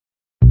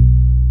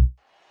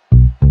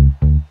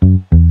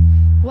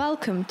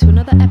Welcome to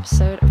another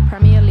episode of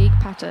Premier League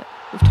Patter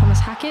with Thomas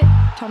Hackett,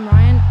 Tom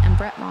Ryan and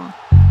Brett Maher.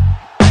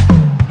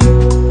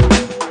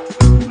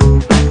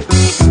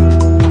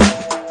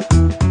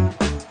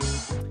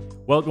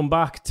 Welcome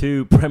back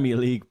to Premier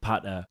League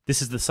Patter.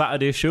 This is the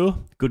Saturday show.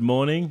 Good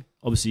morning.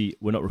 Obviously,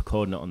 we're not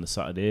recording it on the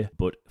Saturday,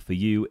 but for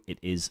you, it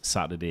is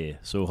Saturday.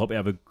 So hope you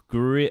have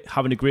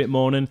having a great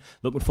morning.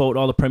 Looking forward to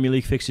all the Premier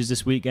League fixtures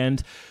this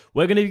weekend.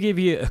 We're going to give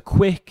you a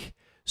quick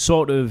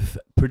sort of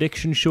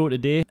prediction show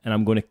today, and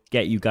I'm going to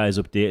get you guys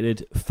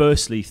updated.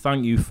 Firstly,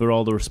 thank you for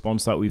all the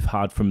response that we've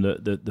had from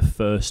the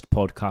first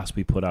podcast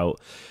we put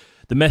out.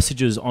 The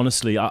messages,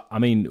 honestly, I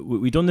mean,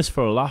 we've done this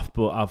for a laugh,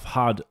 but I've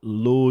had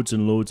loads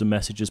and loads of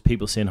messages,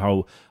 people saying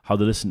how they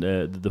listened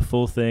to the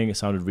full thing, it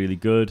sounded really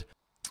good,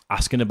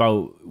 asking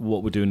about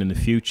what we're doing in the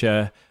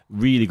future,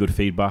 really good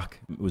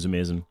feedback, it was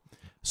amazing.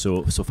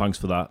 So thanks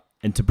for that.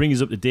 And to bring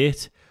us up to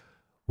date,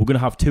 we're going to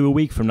have 2 a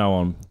week from now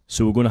on.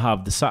 So we're going to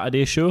have the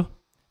Saturday show,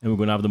 and we're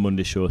going to have the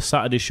Monday show.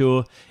 Saturday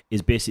show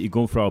is basically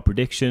going for our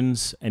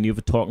predictions, any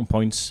other talking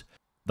points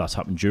that's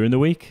happened during the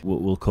week,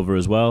 we'll cover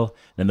as well.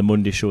 And the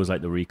Monday show is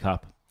like the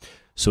recap.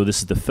 So this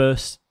is the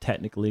first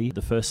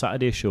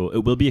Saturday show.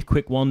 It will be a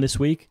quick one this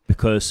week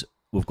because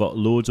we've got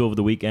loads over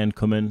the weekend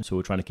coming, so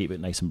we're trying to keep it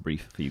nice and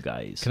brief for you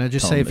guys. Can I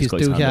just say, if you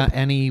do hear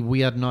any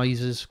weird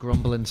noises,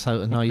 grumbling sort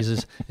of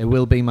noises, it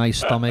will be my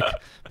stomach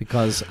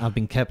because I've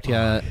been kept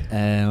here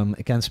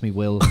against me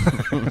will,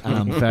 and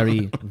I'm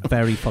very,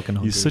 very fucking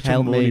hungry. You're such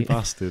a naughty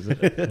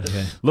bastard.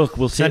 Okay. Look,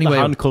 we'll take the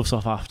handcuffs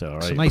off after, all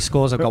right? So my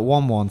scores, I've got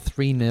 1-1,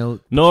 3-0.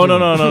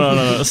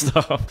 No,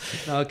 stop.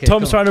 Okay,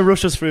 Tom's trying to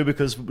rush us through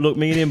because, look,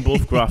 me and him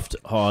both graft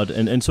hard,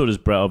 and so does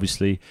Brett,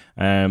 obviously.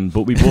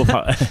 But we both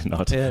have...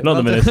 not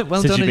the minute.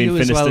 Well since done you've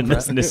been well,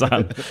 finished in this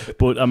hand.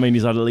 But, I mean,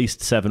 he's had at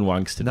least 7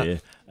 wanks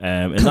today.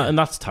 And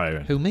that's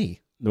tiring. Who,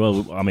 me?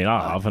 Well, I mean,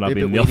 I have, and I've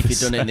been in the office. If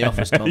you've done it in the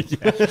office, Tom.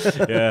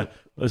 yeah.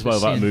 That's why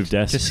I've had to move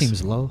desks. Just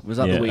seems low. Was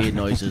that the weird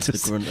noises, the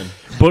grunting?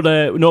 But,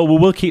 no, we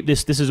will keep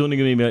this. This is only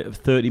going to be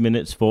 30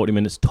 minutes, 40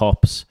 minutes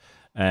tops.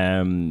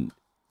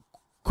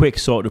 Quick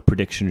sort of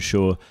prediction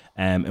show.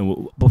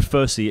 But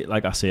firstly,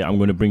 like I say, I'm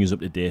going to bring us up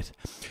to date.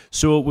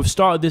 So we've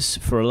started this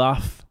for a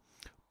laugh.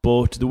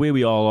 But the way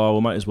we all are,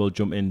 we might as well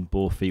jump in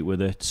both feet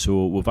with it.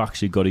 So we've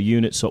actually got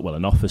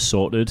an office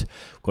sorted.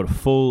 We've got a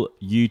full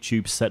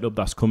YouTube setup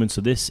that's coming. So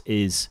this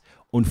is,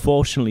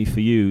 unfortunately for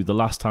you, the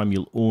last time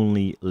you'll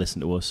only listen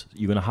to us.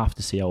 You're going to have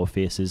to see our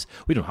faces.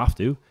 We don't have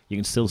to. You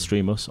can still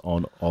stream us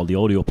on all the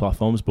audio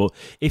platforms. But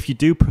if you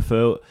do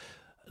prefer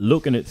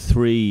looking at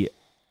 3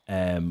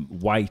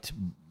 white,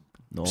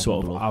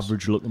 sort of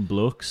average-looking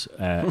blokes,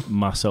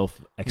 myself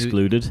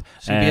excluded.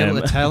 So you'll be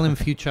able to tell in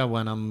future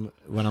when I'm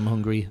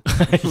hungry,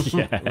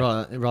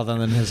 rather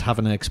than his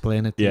having to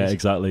explain it. Yeah,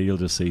 exactly. You'll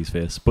just see his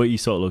face, but he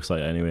sort of looks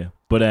like it anyway.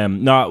 But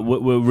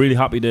we're really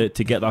happy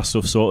to get that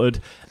stuff sorted,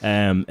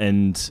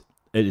 and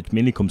it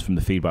mainly comes from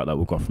the feedback that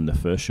we've got from the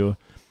first show.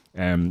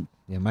 Yeah,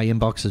 my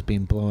inbox has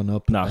been blowing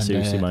up.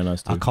 Seriously, mine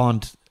has too.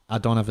 I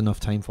don't have enough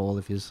time for all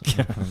of you.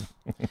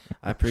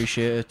 I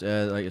appreciate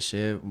it. Like I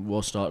say,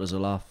 we'll start as a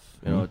laugh.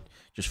 You know,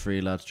 just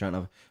 3 lads trying to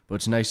have... But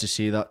it's nice to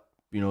see that,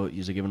 you know,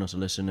 you're giving us a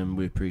listen and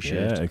we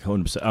appreciate it. Yeah,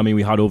 100%. I mean,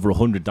 we had over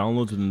 100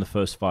 downloads within the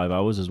first 5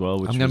 hours as well.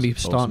 I'm going to be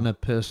starting a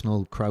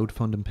personal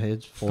crowdfunding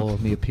page for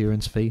my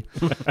appearance fee.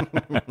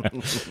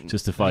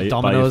 Justify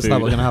Dominoes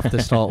that we're going to have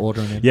to start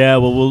ordering in. Yeah,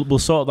 well, we'll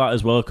sort that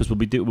as well because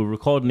we're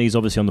recording these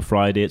obviously on the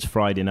Friday. It's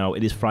Friday now.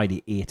 It is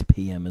Friday 8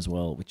 p.m. as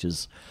well, which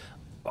is...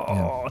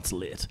 it's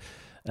late.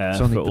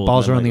 The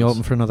bars are only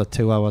open for another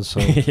 2 hours,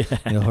 so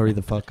you'll hurry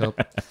the fuck up.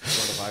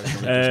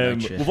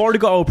 We've already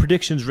got our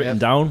predictions written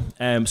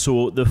down.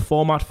 So the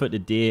format for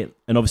today,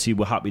 and obviously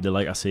we're happy to,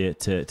 like I say,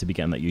 to be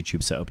getting that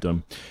YouTube setup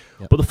done.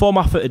 Yep. But the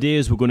format for today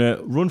is we're going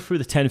to run through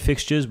the 10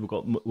 fixtures. We've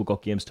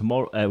got games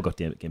tomorrow. We've got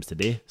games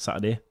today,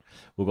 Saturday.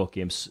 We've got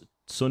games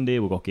Sunday.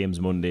 We've got games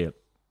Monday.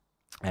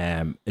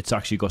 It's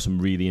actually got some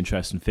really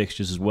interesting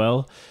fixtures as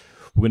well.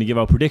 We're going to give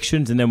our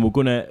predictions, and then we're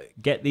going to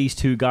get these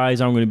 2 guys.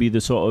 I'm going to be the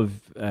sort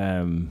of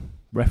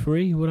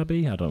referee, would I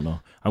be? I don't know.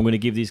 I'm going to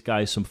give these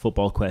guys some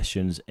football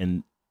questions,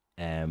 and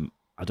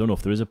I don't know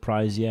if there is a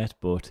prize yet,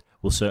 but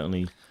we'll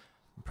certainly...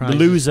 The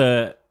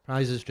loser...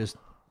 Prize is just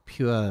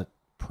pure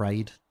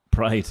pride.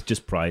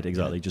 Just pride,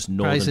 exactly. Just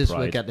northern Prizes pride.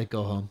 will get to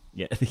go home.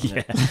 Yeah.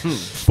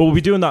 But we'll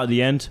be doing that at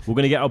the end. We're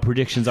going to get our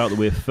predictions out of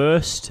the way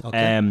first.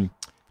 Okay.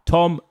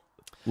 Tom,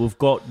 we've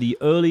got the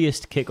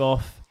earliest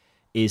kickoff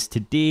is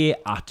today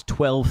at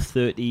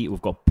 12:30.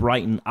 We've got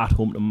Brighton at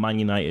home to Man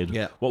United.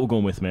 Yeah. What we're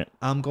going with, mate?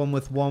 I'm going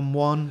with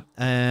 1-1.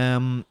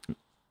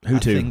 Who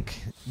to? I think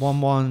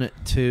 1-1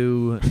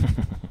 to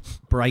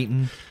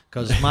Brighton,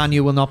 because Man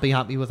U will not be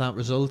happy with that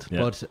result. Yeah.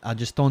 But I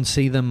just don't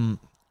see them.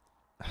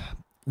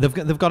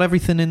 They've got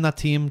everything in that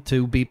team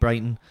to beat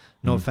Brighton.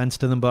 No offense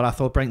to them, but I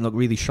thought Brighton looked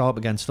really sharp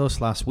against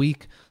us last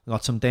week. They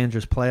got some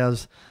dangerous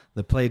players.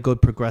 They play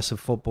good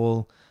progressive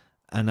football,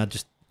 and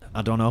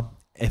I don't know.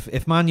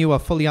 If Man U are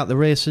fully at the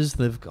races,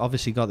 they've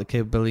obviously got the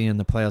capability and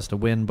the players to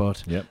win,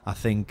 but I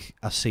think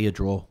I see a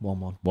draw,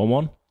 1-1.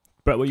 1-1?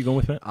 Brett, what are you going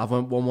with, mate? I've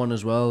went 1-1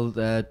 as well.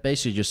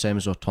 Basically, just same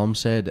as what Tom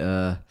said.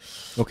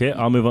 Okay,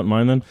 I'll move on to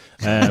mine then.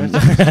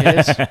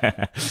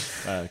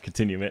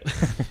 Continue, mate.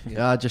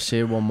 Yeah, I just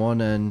say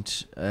 1-1, and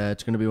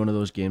it's going to be one of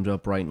those games where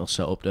Brighton will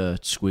set up to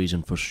squeeze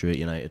and frustrate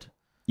United.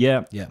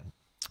 Yeah. Yeah.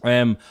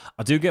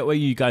 I do get where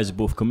you guys are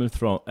both coming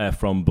from,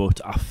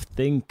 but I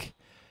think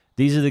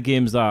these are the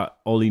games that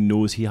Ollie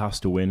knows he has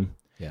to win.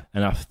 Yeah.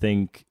 And I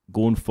think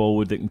going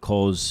forward, they can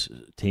cause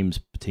teams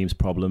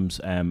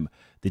problems.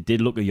 They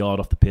did look a yard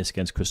off the pace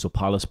against Crystal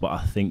Palace, but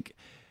I think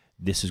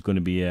this is going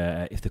to be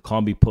if they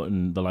can't be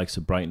putting the likes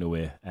of Brighton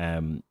away,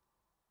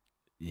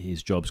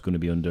 his job's going to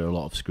be under a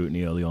lot of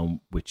scrutiny early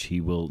on, which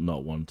he will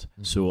not want.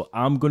 Mm-hmm. So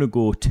I'm going to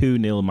go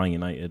 2-0 Man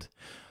United.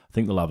 I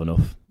think they'll have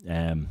enough.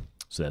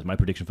 So there's my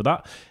prediction for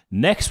that.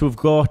 Next, we've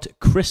got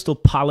Crystal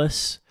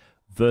Palace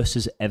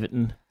versus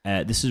Everton.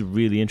 This is a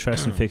really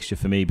interesting fixture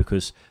for me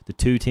because the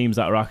two teams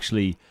that are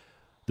actually,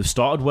 they've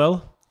started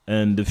well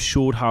and they've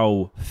showed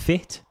how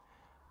fit.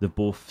 They've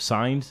both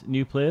signed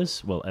new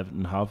players. Well,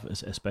 Everton have,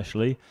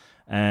 especially.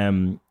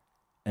 And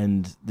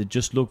they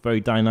just look very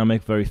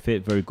dynamic, very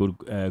fit, very good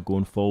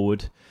going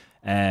forward.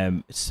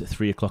 It's a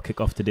 3 o'clock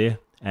kickoff today.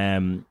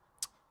 Tom,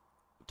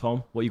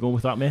 what are you going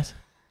with that, mate?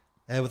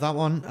 With that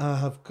one, I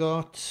have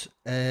got...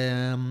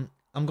 I'm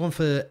going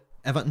for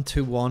Everton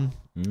 2-1.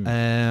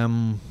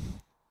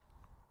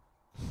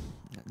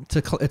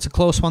 It's a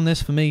close one,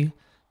 this, for me.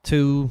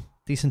 Two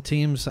decent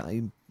teams.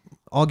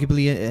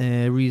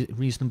 Arguably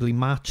reasonably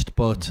matched,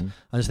 but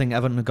I just think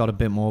Everton have got a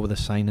bit more with the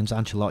signings.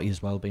 Ancelotti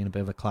as well being a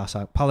bit of a class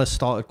act. Palace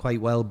started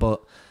quite well,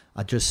 but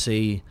I just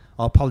see...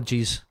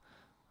 apologies,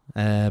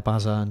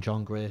 Baza and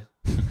John Gray.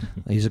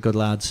 He's a good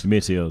lads.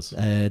 Meteors.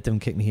 Don't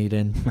kick me heat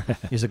in.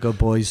 He's a good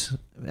boys.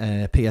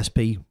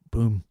 PSP,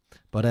 boom.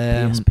 But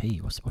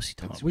PSP, what's he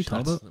talking about? We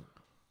talking about?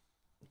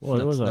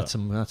 What was that? That's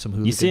some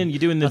hooligan. You're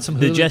doing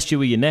the gesture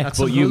with your neck,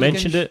 but you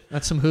mentioned it.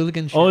 That's some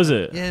hooligan shit. Oh, is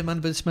it? Yeah,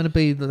 man, but it's meant to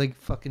be like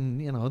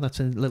fucking, that's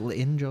a little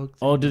in joke.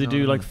 Oh, do they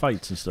do like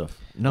fights and stuff?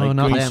 No, like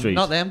not Green them. Street?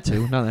 Not them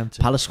two. Not them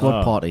two. Palace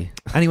squad party.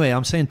 Anyway,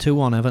 I'm saying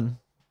 2-1 Everton.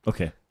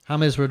 Okay.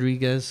 James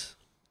Rodriguez.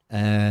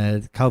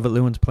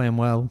 Calvert-Lewin's playing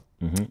well.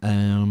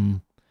 Mm-hmm.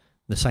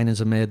 The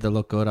signings are made. They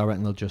look good. I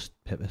reckon they'll just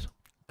pivot.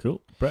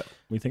 Cool. Brett,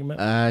 what are you thinking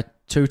about?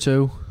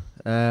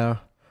 2-2.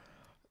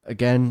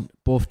 Again,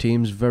 both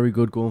teams very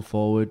good going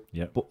forward.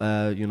 Yeah.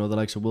 The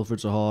likes of Wilfred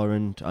Zaha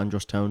and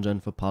Andros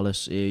Townsend for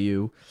Palace,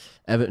 AU.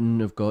 Everton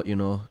have got,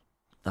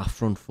 that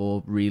front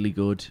four really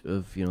good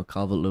of,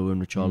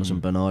 Calvert-Lewin, Richarlison,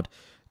 Bernard.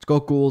 It's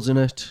got goals in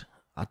it.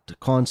 I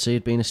can't see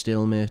it being a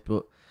stalemate,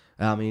 but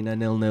I mean, a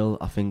 0-0.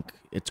 I think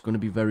it's going to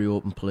be very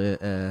open play.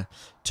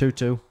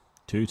 2-2.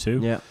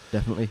 2-2. Yeah,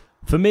 definitely.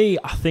 For me,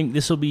 I think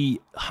this will be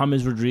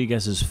James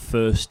Rodriguez's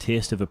first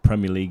taste of a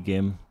Premier League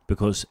game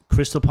because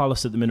Crystal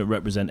Palace at the minute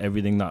represent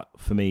everything that,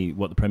 for me,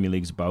 what the Premier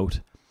League's about.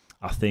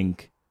 I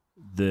think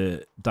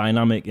the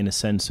dynamic in a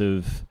sense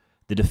of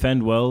they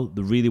defend well,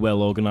 they're really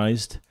well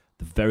organised,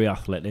 they're very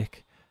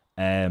athletic,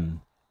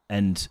 and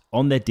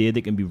on their day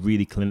they can be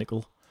really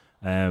clinical.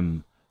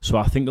 So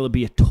I think it'll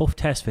be a tough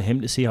test for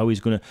him to see how he's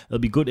going to...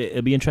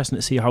 It'll be interesting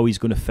to see how he's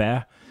going to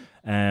fare.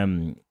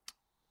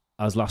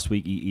 As last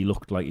week, he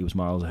looked like he was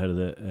miles ahead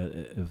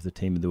of the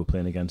team that they were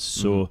playing against.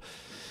 So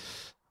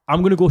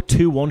I'm going to go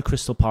 2-1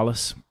 Crystal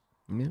Palace.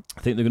 Yeah.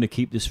 I think they're going to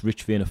keep this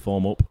rich vein of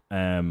form up.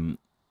 And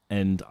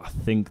I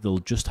think they'll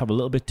just have a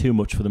little bit too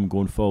much for them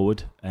going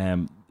forward.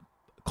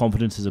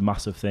 Confidence is a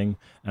massive thing.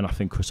 And I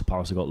think Crystal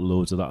Palace have got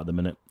loads of that at the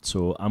minute.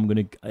 So I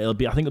think it'll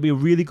be a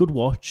really good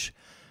watch.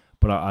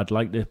 But I'd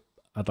like to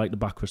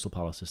back Crystal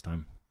Palace this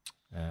time.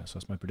 So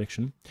that's my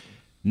prediction.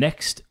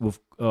 Next, we've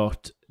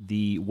got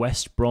the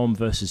West Brom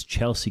versus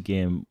Chelsea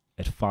game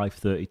at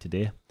 5:30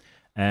 today.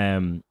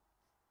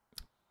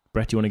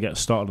 Brett, do you want to get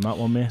started on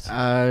that one, mate?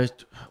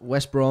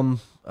 West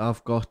Brom,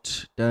 I've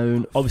got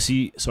down...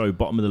 Obviously,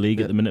 bottom of the league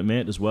at the minute,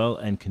 mate, as well,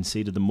 and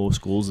conceded the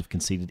most goals. They've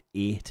conceded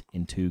 8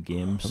 in 2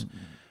 games.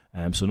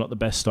 So not the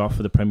best start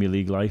for the Premier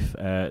League life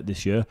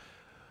this year.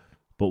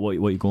 But what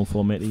are you going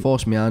for, mate?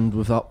 Force me hand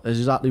with that.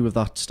 Exactly with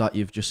that stat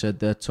you've just said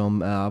there,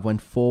 Tom. I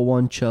went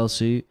 4-1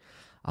 Chelsea.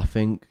 I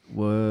think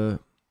we're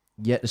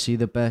yet to see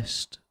the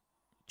best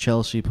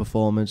Chelsea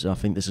performance. I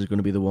think this is going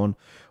to be the one.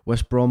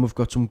 West Brom have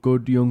got some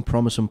good, young,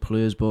 promising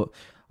players, but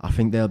I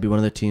think they'll be one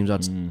of the teams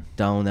that's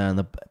down there in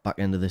the back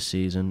end of this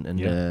season. And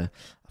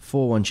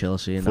 4-1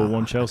 Chelsea. And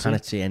 4-1 Chelsea. I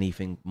can't see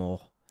anything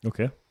more.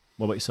 Okay.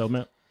 What about yourself,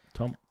 mate?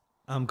 Tom?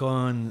 I'm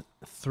going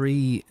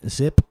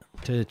 3-0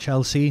 to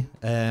Chelsea.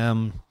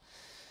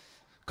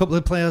 Couple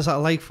of players that I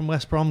like from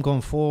West Brom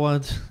going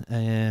forward.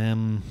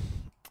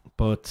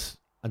 But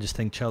I just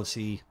think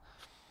Chelsea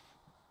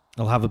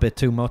will have a bit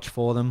too much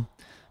for them.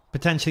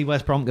 Potentially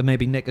West Brom could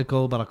maybe nick a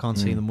goal, but I can't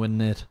see them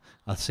winning it.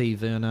 I see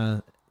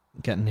Werner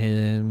getting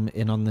him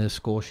in on the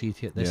score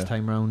sheet this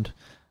time round.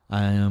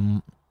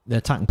 The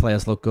attacking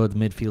players look good. The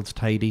midfield's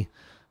tidy.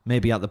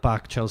 Maybe at the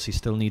back, Chelsea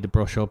still need to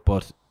brush up,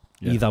 but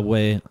either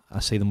way, I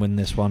see them win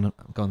this one.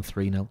 I'm going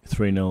 3-0.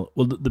 3-0.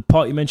 Well, the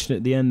part you mentioned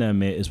at the end there,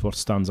 mate, is what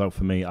stands out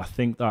for me. I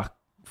think that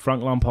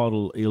Frank Lampard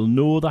he'll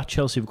know that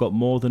Chelsea have got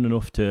more than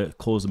enough to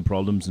cause them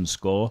problems and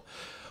score,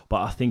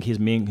 but I think his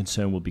main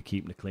concern will be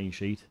keeping a clean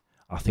sheet.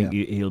 I think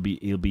he'll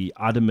be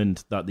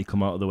adamant that they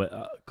come out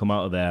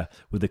of there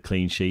with a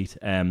clean sheet.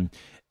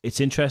 It's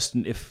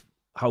interesting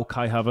how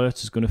Kai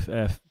Havertz is going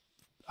to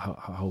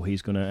how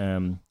he's going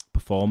to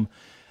perform,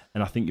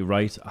 and I think you're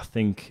right. I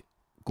think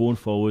going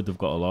forward they've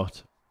got a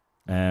lot.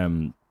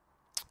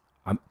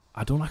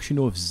 I don't actually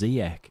know if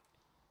Ziyech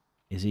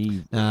is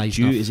he. Nah, he's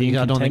due, not is he in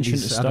fit. contention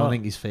to I start? don't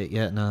think he's fit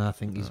yet. No, I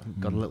think he's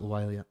got a little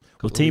while yet.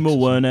 Well, Timo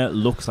Werner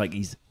looks like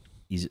he's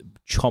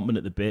chomping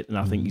at the bit, and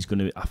I think he's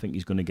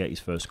gonna get his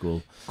first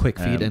goal. Quick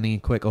feet, any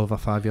quick over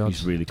 5 yards.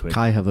 He's really quick.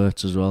 Kai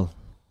Havertz as well.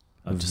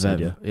 I've just said,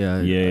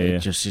 yeah.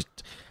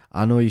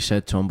 I know you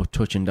said Tom, but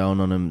touching down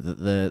on him,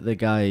 the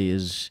guy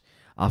is.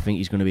 I think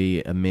he's going to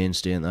be a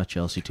mainstay in that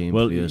Chelsea team.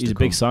 Well, for years he's to a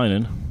big come.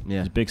 signing. Yeah,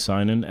 He's a big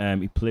signing.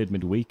 He played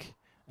midweek.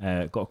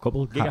 Got a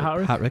couple.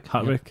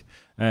 Hat-trick.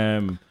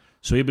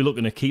 So he'll be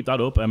looking to keep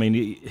that up. I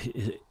mean,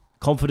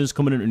 confidence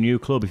coming into a new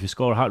club. If you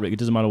score a hat-trick, it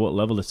doesn't matter what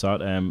level it's at.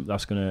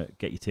 That's going to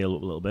get your tail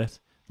up a little bit.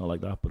 Not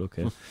like that, but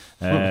okay.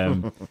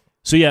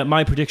 So yeah,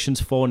 my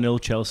prediction's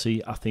 4-0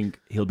 Chelsea. I think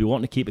he'll be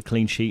wanting to keep a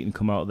clean sheet and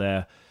come out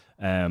there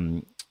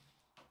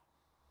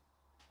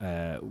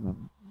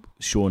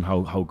showing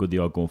how good they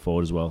are going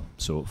forward as well.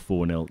 So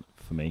 4-0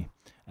 for me.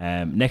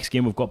 Next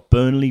game we've got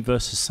Burnley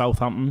versus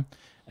Southampton.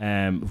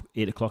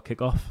 8 o'clock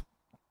kickoff.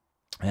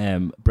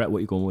 Brett, what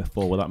are you going with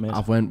that, mate?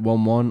 I've went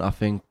 1-1. I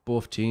think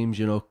both teams,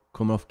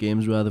 coming off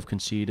games where they've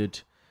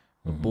conceded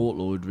a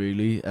boatload,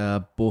 really.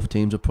 Both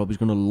teams are probably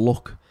going to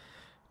look.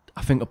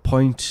 I think a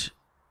point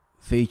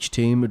for each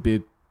team would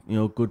be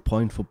a good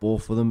point for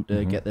both of them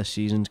to get their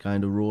seasons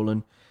kind of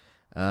rolling.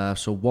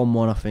 So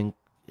 1-1, I think.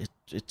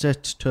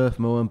 It's Turf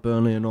Moor, and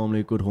Burnley are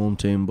normally a good home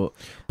team, but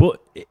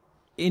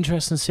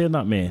interesting saying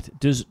that, mate.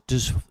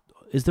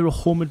 Is there a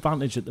home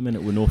advantage at the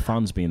minute with no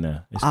fans being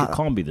there? It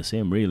can't be the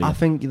same, really. I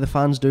think the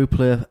fans do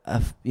play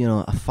a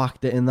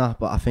factor in that,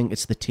 but I think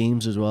it's the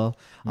teams as well.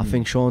 I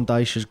think Sean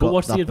Dyche has got. But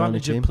what's that the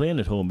advantage of playing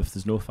at home if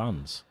there's no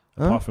fans?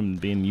 Apart from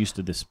being used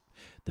to the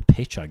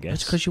pitch, I guess.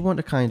 It's because you want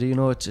to kind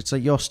of it's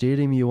like your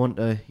stadium. You want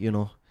to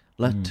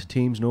let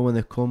teams know when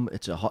they come.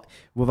 It's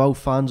without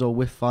fans or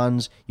with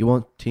fans. You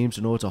want teams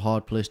to know it's a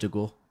hard place to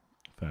go.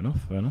 Fair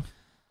enough. What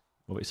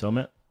about yourself,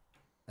 mate?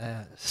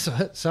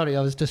 Sorry,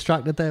 I was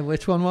distracted there.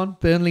 Which one won?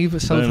 Burnley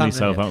versus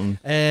Southampton.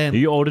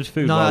 You ordered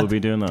food while we'll be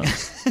doing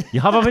that.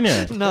 You haven't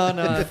you?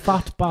 No.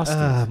 Fat bastard.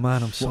 Ah,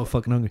 man, I'm so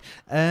fucking hungry.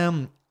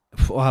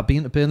 I've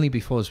been to Burnley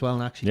before as well,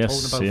 and actually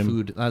talking about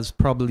food, that's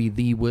probably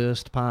the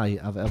worst pie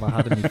I've ever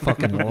had in my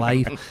fucking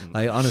life.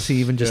 Like, honestly,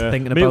 even just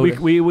thinking about it.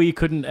 We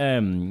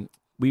couldn't.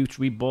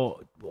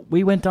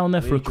 We went down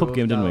there for a cup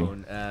game, didn't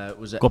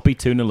we? Got beat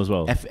 2-0 as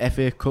well.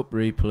 FA Cup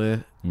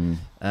replay.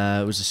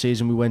 It was the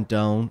season we went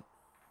down,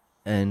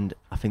 and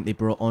I think they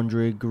brought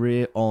Andre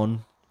Gray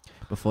on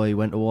before he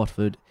went to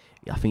Watford.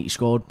 I think he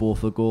scored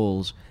both the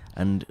goals,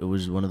 and it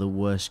was one of the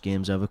worst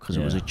games ever because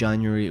it was a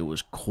January. It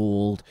was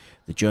cold.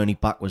 The journey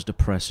back was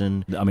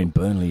depressing. I mean,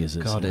 Burnley is.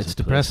 God, it's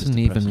depressing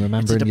even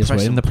remembering you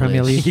were in the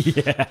Premier League.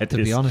 Yeah, to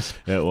be honest.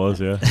 Yeah, it was.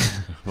 Yeah,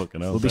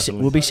 fucking hell.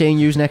 We'll be seeing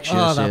you next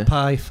year. Oh, that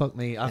pie, fuck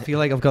me. I feel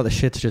like I've got the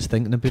shits just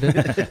thinking about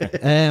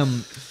it.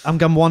 I'm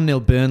going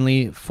 1-0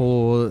 Burnley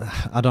for.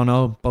 I don't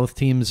know. Both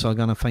teams are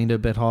gonna find it a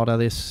bit harder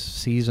this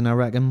season, I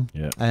reckon.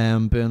 Yeah.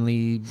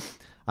 Burnley,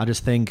 I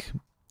just think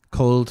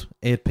cold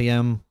 8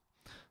 p.m.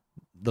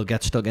 They'll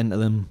get stuck into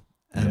them,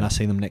 and I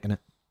see them nicking it.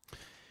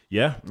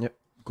 Yeah. Yep.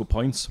 Good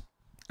points.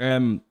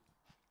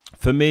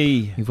 For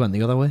me, you've went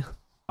the other way.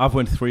 I've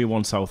went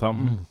 3-1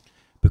 Southampton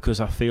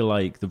because I feel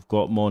like they've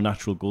got more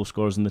natural goal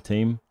scorers in the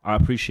team. I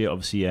appreciate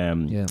obviously.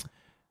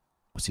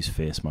 What's his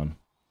face, man?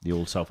 The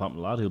old Southampton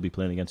lad. He'll be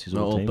playing against his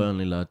old team.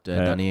 Burnley lad,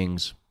 Danny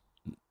Ings.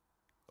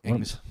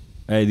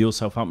 The old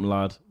Southampton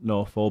lad.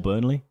 No, for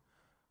Burnley,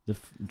 the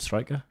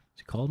striker.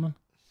 Is he called, man?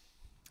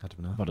 I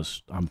don't know.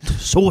 I'm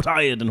so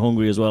tired and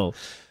hungry as well.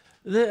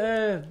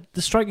 The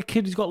striker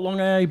kid, he's got long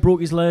hair. He broke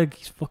his leg.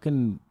 He's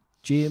fucking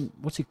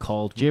what's he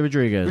called? Jay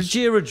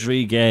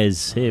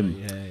Rodriguez.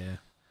 Him. Yeah.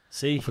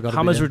 See,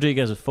 James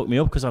Rodriguez has fucked me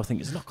up because I think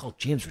it's not called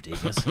James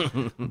Rodriguez.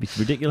 It's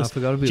ridiculous. I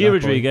forgot about Jay that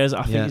Rodriguez,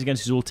 I think he's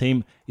against his old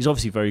team. He's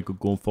obviously very good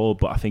going forward,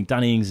 but I think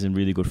Danny Ings is in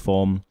really good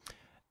form.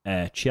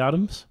 Che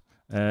Adams.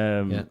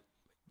 It'd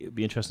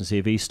be interesting to see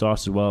if he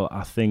starts as well.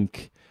 I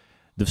think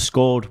they've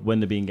scored when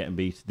they've been getting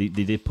beat. They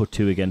did put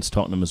 2 against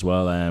Tottenham as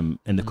well, and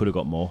they could have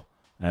got more.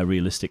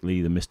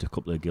 Realistically, they missed a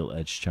couple of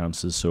gilt-edged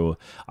chances, so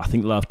I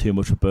think they'll have too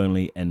much for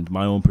Burnley, and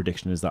my own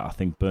prediction is that I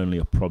think Burnley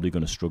are probably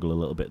going to struggle a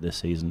little bit this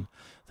season.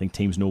 I think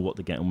teams know what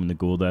they're getting when they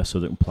go there,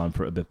 so they can plan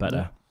for it a bit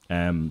better.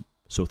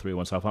 So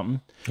 3-1 Southampton.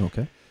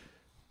 Okay.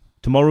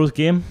 Tomorrow's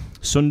game,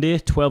 Sunday,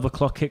 12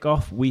 o'clock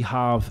kickoff. We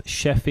have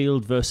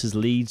Sheffield versus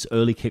Leeds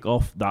early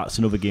kickoff. That's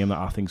another game that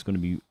I think is going to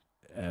be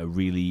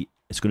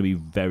it's going to be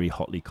very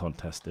hotly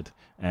contested.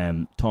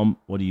 Tom,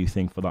 what do you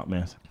think for that,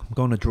 mate? I'm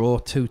going to draw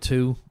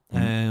 2-2.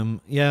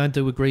 I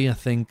do agree. I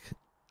think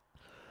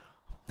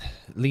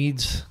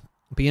Leeds,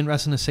 be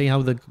interesting to see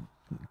how they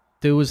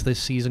do as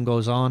this season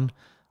goes on.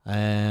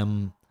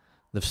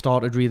 They've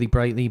started really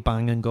brightly,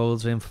 banging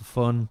goals in for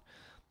fun.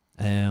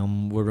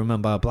 We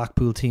remember a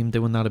Blackpool team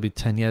doing that about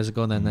 10 years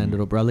ago and then ended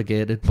up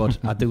relegated. But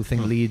I do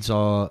think Leeds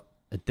are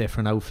a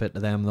different outfit to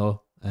them,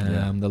 though.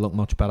 They look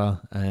much better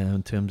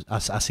in terms. I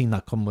seen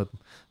that come with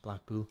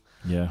Blackpool.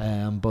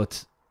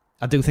 But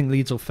I do think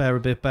Leeds will fare a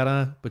bit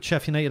better. But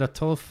Sheffield United are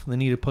tough. They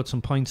need to put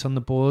some points on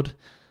the board.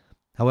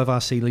 However, I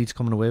see Leeds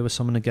coming away with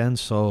something again,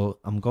 so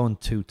I'm going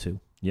 2-2.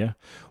 Yeah.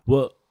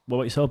 Well, what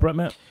about yourself, Brett,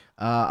 mate?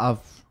 I've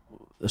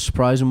a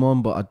surprising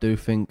one, but I do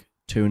think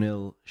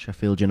 2-0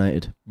 Sheffield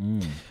United.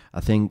 I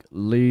think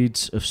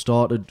Leeds have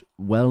started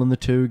well in the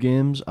 2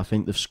 games. I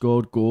think they've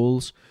scored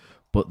goals,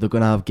 but they're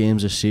going to have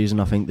games this season.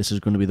 I think this is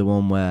going to be the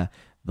one where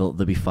they'll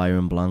be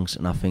firing blanks,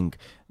 and I think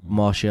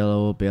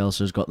Marcelo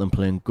Bielsa's got them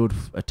playing good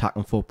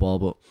attacking football,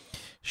 but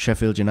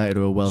Sheffield United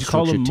are a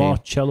well-structured team.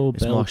 Marcelo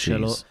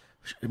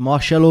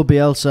Marcelo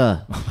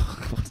Bielsa.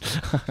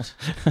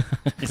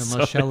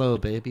 Marcelo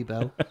Baby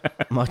Bell.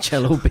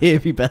 Marcelo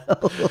Baby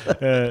Bell.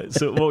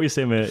 So what were you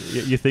saying, mate?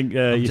 You think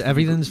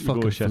everything's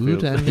fucking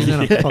food?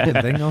 Everything a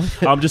fucking thing on.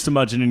 I'm just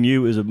imagining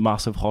you as a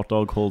massive hot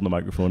dog holding the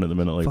microphone at the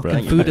minute, like fucking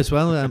Brett. Food as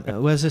well.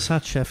 Where's this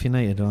at? Sheffield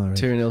United.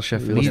 2-0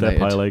 Sheffield What's their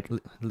United. pie like?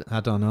 I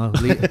don't know.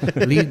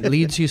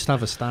 Leeds used to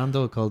have a stand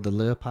though called the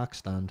Lurpak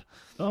stand.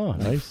 Oh,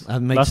 nice.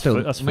 And That's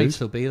might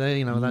still be there.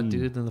 You know that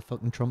dude and the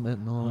fucking trumpet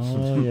and all.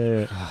 Oh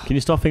yeah. Can you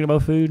stop thinking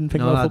about food and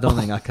think No, about I football? don't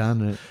think I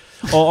can. Right?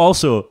 Oh,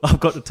 also, I've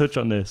got to touch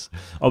on this.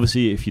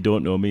 Obviously, if you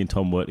don't know, me and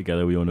Tom work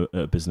together. We own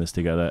a business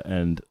together.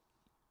 And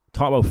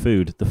talk about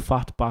food, the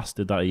fat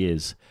bastard that he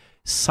is,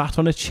 sat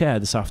on a chair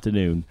this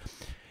afternoon,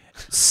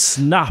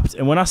 snapped.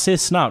 And when I say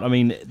snapped, I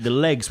mean the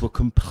legs were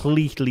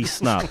completely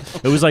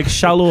snapped. It was like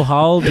shallow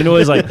hull. You know,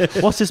 he's like,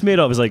 what's this made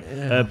of? It's like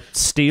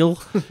steel.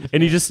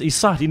 And he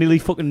sat. He nearly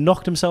fucking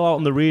knocked himself out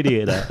on the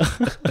radiator.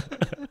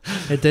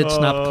 It did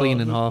snap clean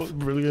in half.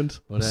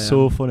 Brilliant. But,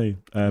 so funny.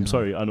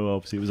 Sorry, I know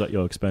obviously it was at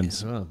your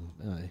expense. Well,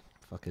 aye,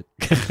 fuck it.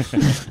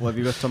 What have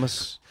you got,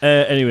 Thomas?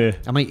 Anyway.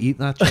 I might eat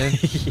that chair.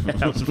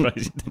 Yeah, I'm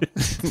surprised you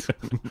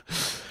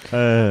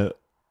did.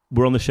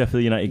 We're on the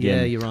Sheffield United game.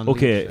 Yeah, you're on.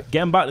 Okay,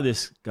 getting back to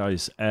this,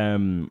 guys.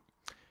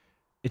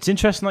 It's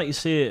interesting that you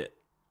say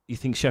you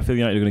think Sheffield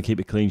United are going to keep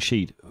a clean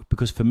sheet,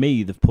 because for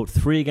me, they've put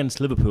 3 against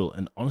Liverpool,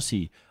 and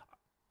honestly,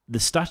 the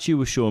stat you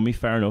were showing me,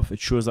 fair enough, it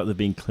shows that they're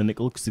being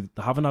clinical because they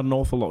haven't had an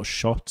awful lot of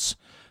shots.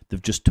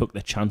 They've just took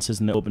their chances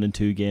in the opening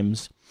 2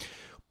 games.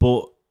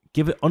 But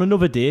give it on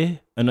another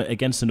day and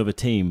against another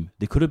team,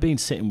 they could have been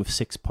sitting with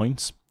 6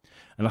 points.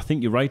 And I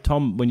think you're right,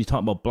 Tom, when you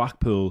talk about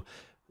Blackpool.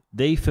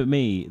 They, for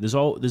me, there's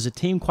a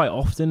team quite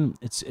often.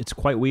 It's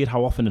quite weird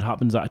how often it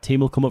happens that a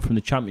team will come up from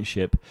the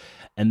Championship,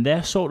 and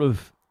their sort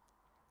of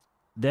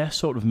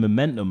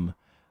momentum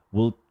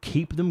will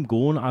keep them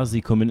going as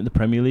they come into the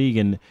Premier League,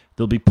 and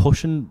they'll be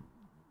pushing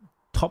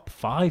top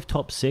 5,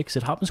 top 6.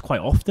 It happens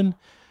quite often.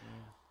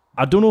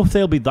 I don't know if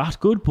they'll be that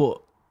good,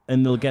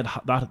 and they'll get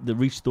they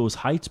reach those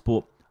heights.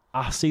 But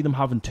I see them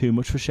having too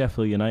much for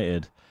Sheffield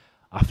United.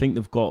 I think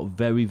they've got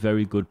very,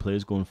 very good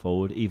players going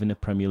forward, even at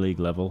Premier League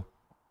level.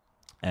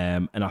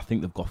 And I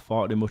think they've got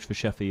far too much for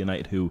Sheffield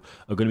United, who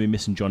are going to be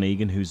missing John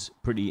Egan, who's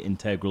pretty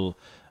integral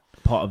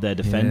part of their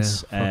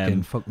defence.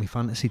 Yeah, fuck me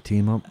fantasy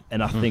team up.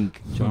 And I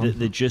think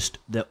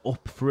they're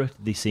up for it.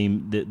 They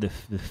seem they're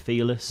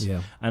fearless.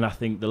 Yeah. And I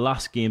think the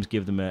last games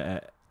give them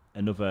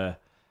another.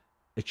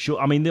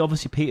 I mean, they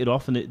obviously petered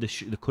off, and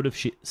they could have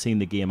seen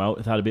the game out.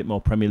 If they had a bit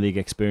more Premier League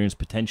experience,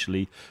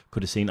 potentially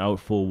could have seen out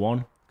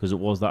 4-1, because it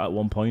was that at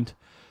one point.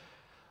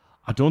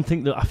 I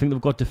think they've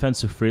got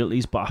defensive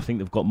frailties, but I think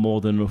they've got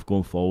more than enough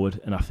going forward,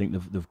 and I think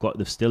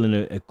they're still in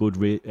a good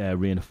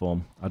reign of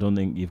form. I don't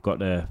think you've got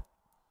to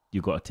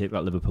take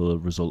that Liverpool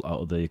result out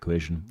of the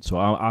equation. So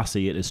I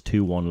see it as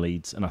 2-1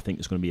 Leeds, and I think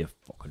it's going to be a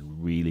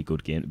fucking really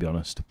good game, to be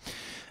honest.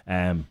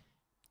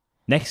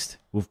 Next,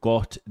 we've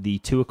got the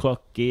 2:00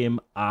 game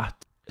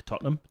at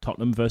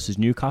Tottenham versus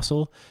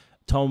Newcastle.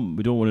 Tom,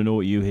 we don't want to know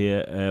what you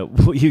hear.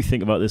 What you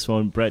think about this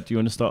one, Brett? Do you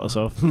want to start us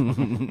off?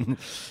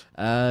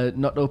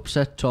 Not to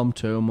upset Tom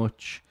too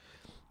much.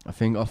 I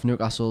think off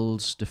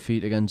Newcastle's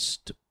defeat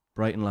against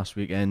Brighton last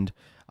weekend,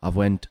 I've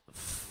went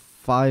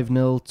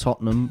 5-0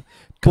 Tottenham.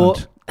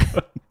 But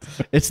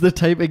it's the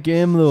type of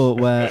game though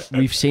where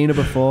we've seen it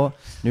before.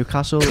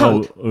 Newcastle.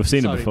 Oh, we've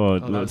seen it before.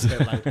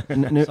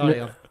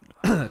 Sorry,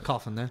 I'm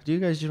coughing there. Do you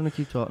guys just want to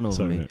keep talking over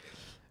Sorry, me?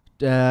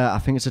 I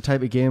think it's the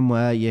type of game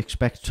where you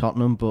expect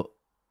Tottenham, but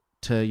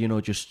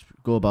to just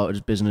go about it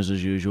as business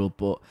as usual.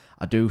 But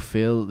I do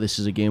feel this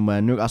is a game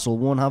where Newcastle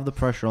won't have the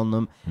pressure on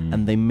them,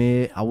 and they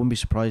may. I wouldn't be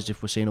surprised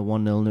if we're seeing a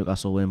 1-0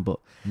 Newcastle win. But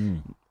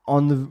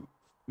on the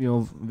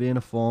vein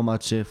of form,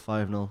 I'd say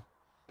 5-0.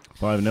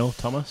 5-0,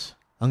 Thomas.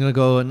 I'm gonna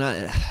go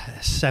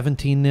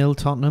 17-0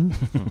 Tottenham.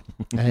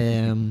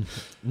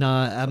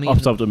 I mean,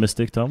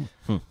 Optimistic, Tom.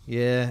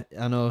 Yeah,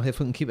 I know. If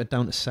we can keep it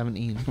down to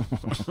 17,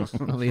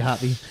 I'll be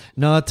happy.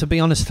 No, to be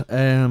honest,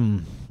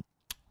 I'm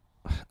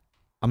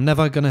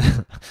never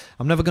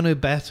gonna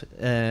bet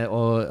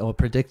or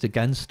predict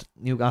against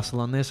Newcastle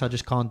on this. I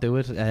just can't do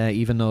it.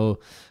 Even though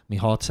my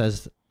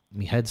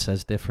head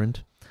says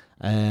different.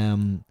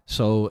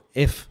 So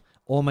if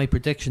all my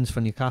predictions for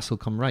Newcastle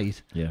come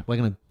right, Yeah. we're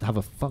going to have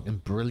a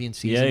fucking brilliant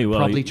season. Yeah, well,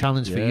 probably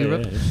challenge for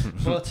Europe.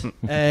 But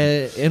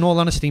in all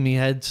honesty, my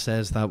head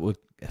says that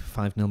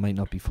 5-0 might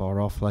not be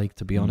far off. Like,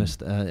 to be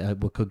honest,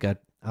 we could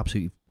get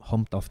absolutely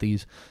humped off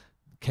these.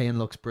 Kane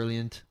looks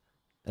brilliant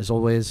as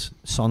always.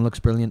 Son looks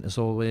brilliant as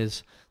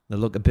always. They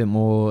look a bit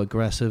more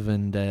aggressive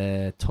and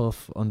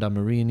tough under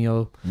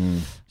Mourinho.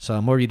 So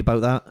I'm worried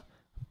about that.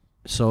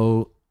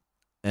 So,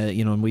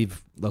 and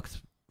we've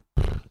looked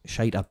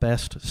shite at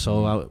best.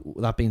 So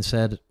that being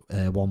said,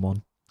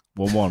 1-1.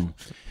 1-1.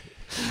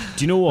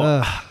 Do you know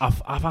what?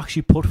 I've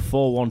actually put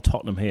 4-1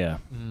 Tottenham here,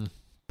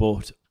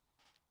 but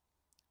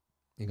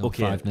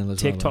okay, 5-0 as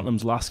take well,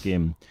 Tottenham's last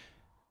game.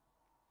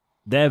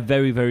 They're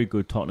very, very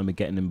good. Tottenham at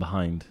getting in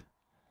behind.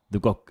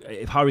 They've got,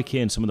 if Harry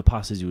Kane, some of the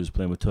passes he was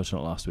playing with touching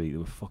it last week, they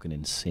were fucking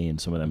insane.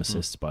 Some of them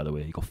assists, by the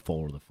way, he got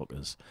 4 of the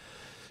fuckers.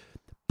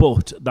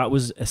 But that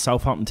was a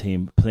Southampton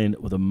team playing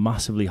with a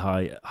massively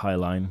high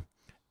line,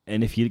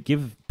 and if you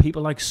give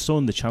people like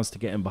Son the chance to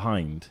get in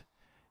behind,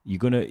 they're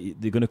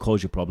gonna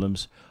cause you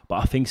problems. But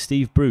I think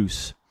Steve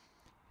Bruce,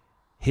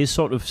 his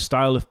sort of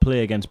style of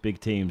play against big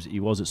teams, he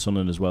was at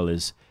Sunderland as well,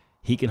 is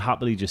he can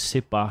happily just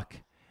sit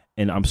back.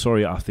 And I'm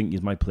sorry, I think he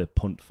might play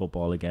punt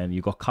football again.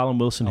 You've got Callum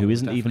Wilson, who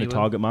isn't even a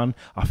target man.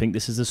 I think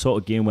this is the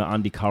sort of game where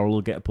Andy Carroll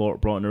will get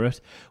brought into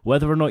it.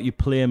 Whether or not you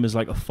play him as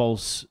like a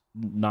false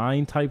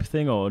 9 type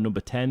thing or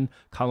number 10,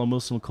 Callum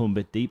Wilson will come a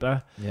bit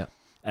deeper. Yeah.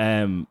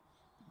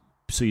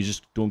 So you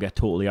just don't get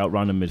totally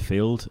outrun in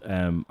midfield.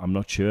 I'm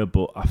not sure,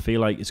 but I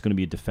feel like it's going to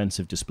be a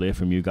defensive display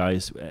from you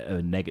guys,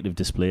 a negative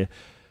display.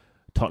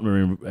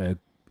 Tottenham are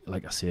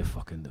like I say,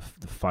 fucking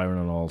the firing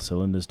on all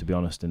cylinders, to be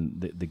honest.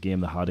 And the game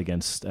they had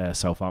against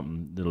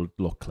Southampton, they'll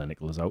look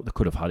clinical as out. They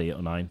could have had 8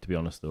 or 9, to be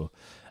honest, though.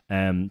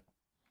 I'm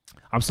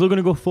still going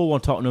to go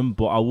 4-1 Tottenham,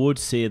 but I would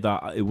say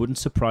that it wouldn't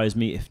surprise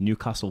me if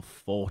Newcastle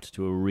fought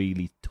to a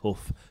really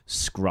tough,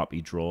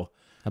 scrappy draw.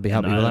 I'd be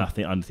happy with that.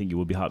 I think you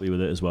would be happy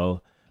with it as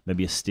well.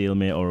 Maybe a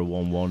stalemate or a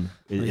 1-1.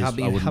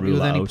 Happy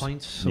with any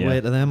points away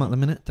to them at the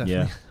minute,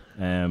 definitely.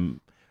 Yeah.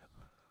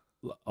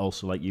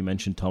 Also, like you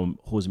mentioned, Tom,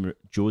 Jose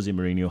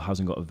Mourinho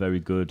hasn't got a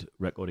very good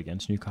record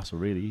against Newcastle,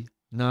 really.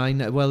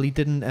 No, well, he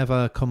didn't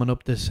ever coming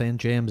up to St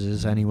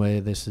James's anyway.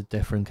 This is a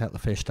different kettle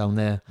of fish down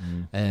there.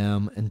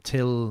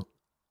 Until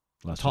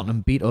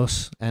Tottenham beat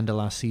us end of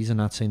last season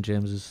at St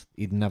James's,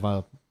 he'd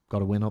never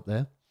got a win up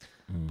there.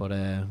 But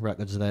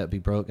records are there to be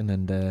broken,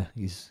 and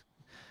he's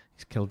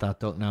killed that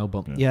duck now.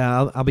 But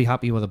yeah, I'll be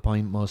happy with a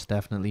point, most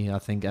definitely. I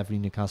think every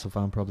Newcastle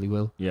fan probably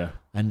will. Yeah.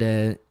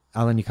 And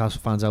all the Newcastle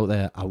fans out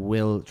there, I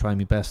will try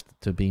my best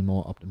to be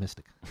more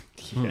optimistic.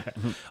 Yeah.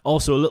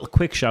 Also, a little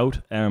quick shout.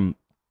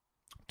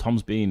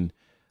 Tom's been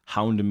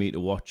hounding me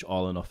to watch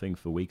All or Nothing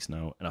for weeks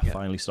now, and I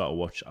finally started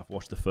I've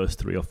watched the first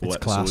 3 or 4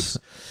 episodes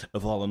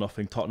of All or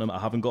Nothing Tottenham. I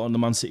haven't got on the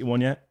Man City one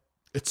yet.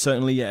 It's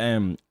certainly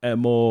a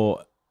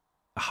more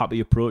happy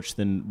approach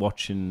than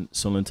watching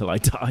Sunderland Till I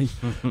Die,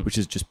 which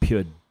is just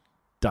pure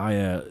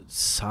dire,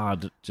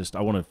 sad, just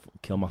I want to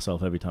kill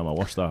myself every time I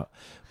watch that.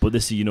 But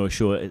this is,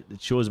 it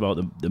shows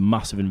about the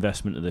massive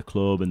investment of the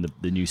club and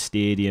the new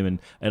stadium, and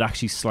it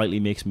actually slightly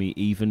makes me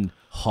even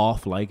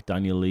half like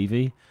Daniel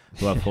Levy,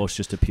 who of course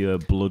just a pure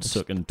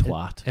blood-sucking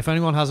twat. If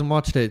anyone hasn't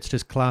watched it, it's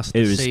just class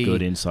to see. It is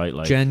good insight,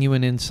 like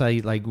genuine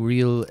insight, like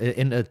real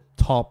into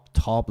top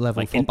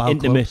level like football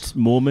intimate clubs.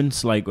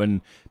 Moments, like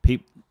when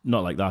people.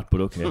 Not like that,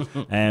 but okay.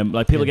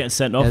 Like people getting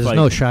sent off. There's like,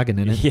 no shagging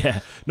in it. Yeah,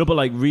 no, but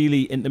like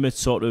really intimate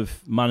sort of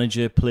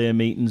manager-player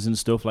meetings and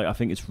stuff. Like I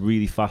think it's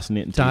really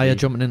fascinating. Dyer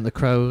jumping in the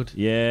crowd.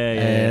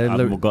 Yeah. I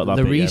haven't got that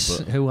bit Reece,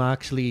 yet, who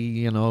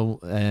actually, I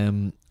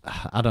don't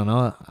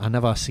know. I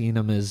never seen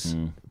him as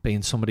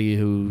being somebody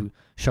who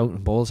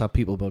shouting balls at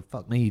people, but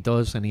fuck me, he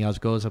does, and he has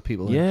goes at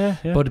people. Yeah.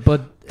 But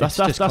that's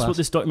what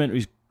this documentary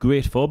is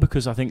great for,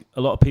 because I think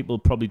a lot of people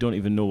probably don't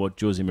even know what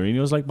Jose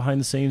Mourinho is like behind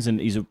the scenes, and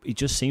he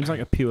just seems like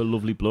a pure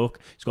lovely bloke.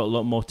 He's got a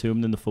lot more to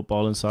him than the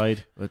football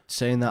inside. But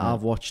saying that,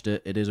 I've watched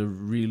it. It is a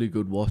really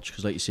good watch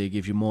because, like you say, it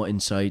gives you more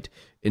insight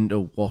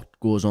into what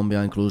goes on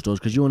behind closed doors,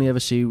 because you only ever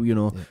see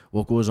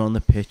what goes on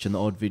the pitch and the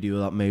odd video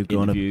that may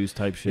go on interviews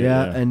type shit.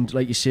 Yeah, and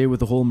like you say with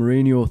the whole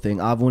Mourinho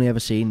thing, I've only ever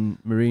seen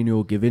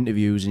Mourinho give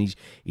interviews, and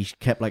he's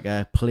kept like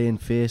a plain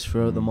face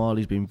throughout them all.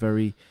 He's been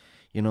very,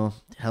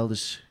 held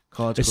his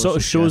cards. It sort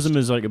of shows him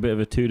as like a bit of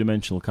a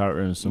 2-dimensional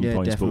character in some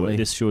points, definitely. But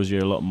this shows you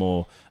a lot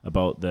more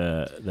about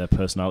their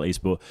personalities.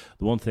 But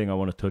the one thing I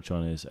want to touch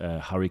on is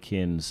Harry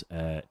Kane's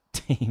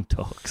team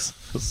talks.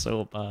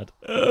 So bad.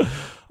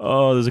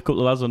 There's a couple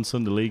of lads on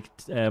Sunday League,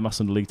 my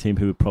Sunday League team,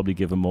 who would probably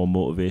give a more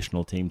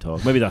motivational team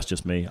talk. Maybe that's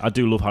just me. I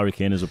do love Harry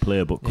Kane as a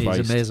player, but he's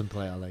Christ, an amazing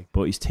player.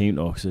 But his team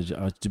talks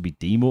are to be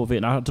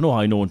demotivating. I don't know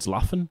how no one's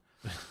laughing.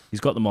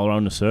 He's got them all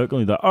around the circle.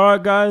 And he's like, "All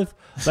right, guys,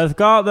 let's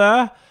go out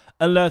there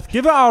and let's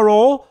give it our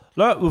all.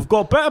 Look, we've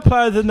got better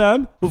players than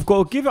them. We've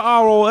got to give it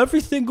our all.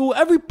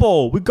 Every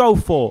ball we go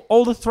for.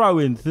 All the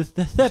throw-ins, the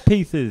set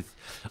pieces.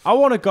 I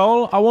want a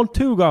goal. I want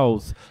 2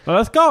 goals. Now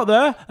let's go out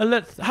there and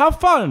let's have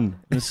fun."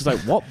 And it's just like,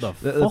 what the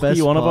fuck are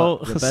you on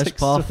about? The best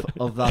part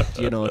of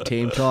that,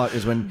 team talk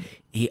is when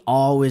he's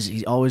always.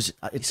 says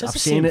I've the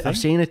seen same it. I've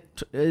seen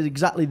it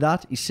exactly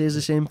that. He says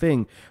the same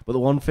thing. But the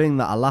one thing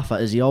that I laugh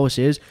at is he always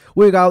says,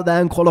 "We go out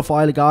there and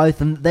qualify the guys,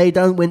 and they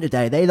don't win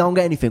today. They don't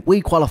get anything.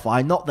 We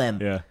qualify, not them."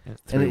 Yeah, And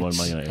 3-1 it's-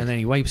 Man United. And then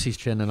he wipes his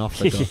chin and off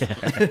the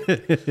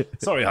go.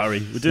 Sorry, Harry.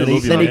 We do Then he,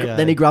 love you, then, he, mate.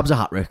 then he grabs a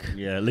hat trick.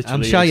 Yeah, literally.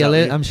 I'm sure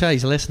exactly. I'm sure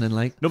he's listening.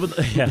 Like, No, but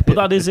but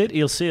that is it.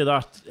 He'll say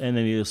that, and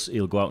then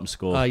he'll go out and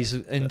score. he's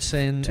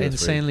insane, 2 or 3.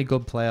 insanely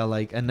good player.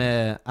 Like, and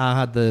I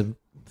had the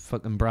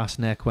fucking brass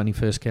neck when he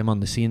first came on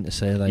the scene to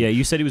say, like, yeah,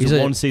 you said he was he's a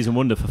a- one-season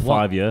wonder for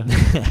 5 years.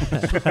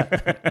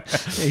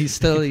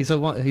 he's a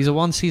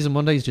one season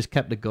wonder. He's just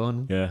kept it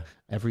going Yeah,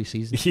 every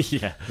season.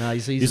 yeah. Nah,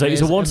 he's He's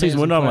a one-season amazing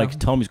wonder. I'm player. like,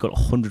 Tom, he's got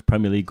 100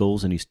 Premier League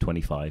goals and he's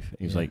 25.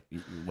 He's Yeah. like,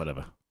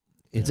 whatever.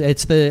 He's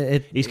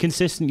He's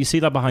consistent. You see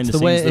that behind it's the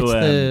the way scenes, it's though.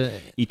 the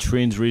He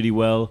trains really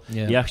well.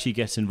 yeah. He actually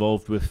gets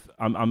involved with.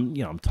 I'm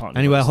talking.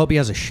 Anyway, I about- hope he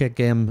has a shit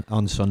game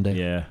on Sunday.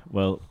 Yeah.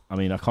 Well, I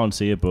mean, I can't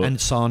see it, but And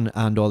Son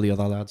and all the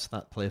other lads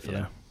that play for yeah.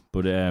 them.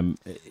 But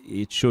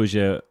it shows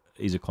you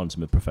he's a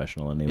consummate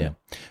professional anyway.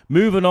 Yeah.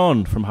 Moving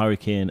on from Harry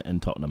Kane and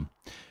Tottenham,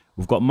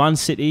 we've got Man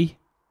City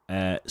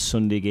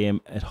Sunday game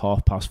at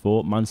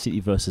 4:30. Man City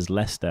versus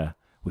Leicester,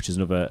 which is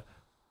another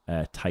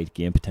tight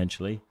game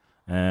potentially.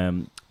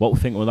 What we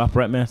think of that,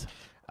 Brett, mate?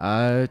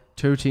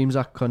 Two teams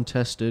that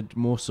contested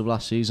most of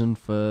last season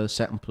for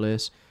second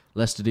place.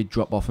 Leicester did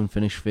drop off and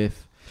finish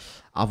fifth.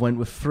 I've went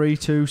with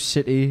 3-2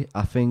 City.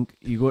 I think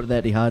you go to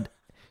the Etihad.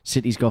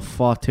 City's got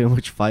far too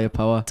much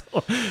firepower.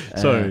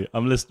 Sorry,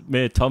 I'm listening.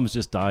 Mate, Tom's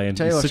just dying.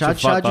 Tell you He's what, such a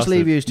shall I fat just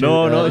leave bastard. you two,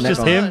 No, it's neck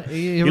just on? him. You're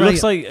He right.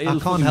 looks like I a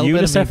can't fucking help it.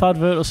 UNICEF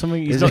advert or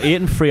something. He's Is not it?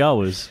 eating 3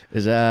 hours.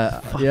 Is yeah,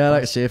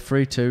 like I say,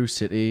 3-2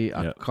 City.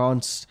 Yeah.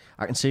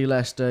 I can see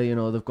Leicester. You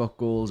know they've got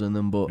goals in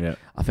them, but Yeah,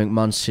 I think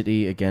Man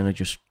City again are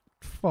just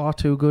far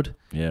too good.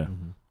 yeah,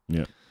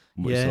 yeah.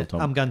 What you Yeah, saw,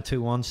 Tom? I'm going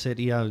 2-1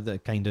 City. I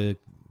kind of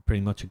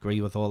pretty much agree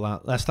with all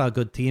that. Leicester are a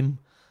good team.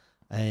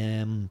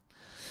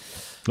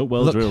 Look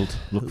well look- drilled.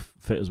 Look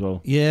fit as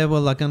well. Yeah,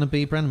 well, they're going to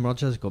be Brendan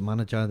Rodgers, a good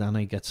manager. And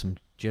he gets some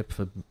jip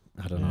for,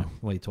 I don't Yeah. know,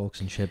 the way he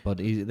talks and shit, but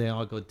they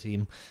are a good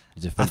team.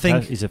 He's a I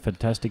think he's a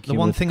fantastic. The human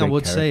one with thing I great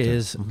would say character.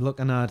 is,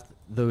 looking at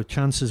the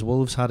chances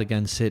Wolves had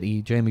against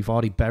City, Jamie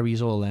Vardy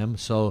buries all them.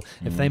 So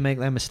if they make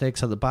their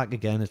mistakes at the back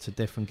again, it's a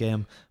different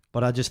game.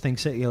 But I just think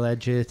City will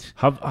edge it.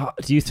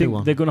 Do you think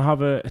 2-1. they're going to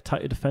have a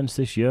tighter defence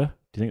this year?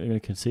 Do you think they're going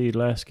to concede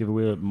less, give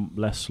away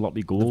less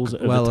sloppy goals?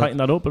 Have well, they tightened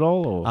that up at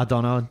all? Or? I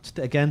don't know. It's,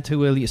 again,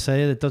 too early to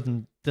say. It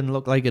didn't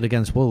look like it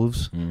against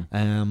Wolves.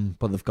 Mm.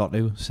 But they've got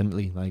to,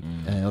 simply.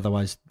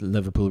 Otherwise,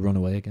 Liverpool run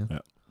away again. Yeah.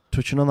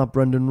 Touching on that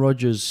Brendan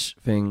Rodgers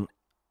thing,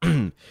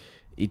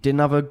 he didn't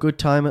have a good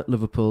time at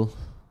Liverpool.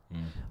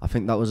 I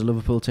think that was a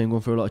Liverpool team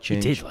going through a lot of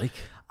He change. did, like.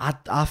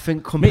 I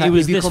think Mate, he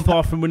was if you this compare,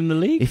 far from winning the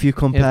league. if you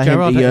compare If him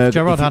to Jurgen,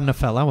 Gerrard hadn't have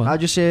fell out, I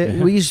just say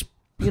Yeah. he's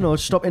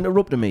stop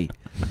interrupting me.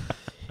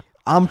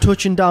 I'm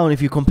touching down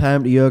if you compare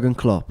him to Jurgen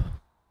Klopp.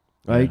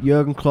 Right, Yeah.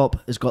 Jurgen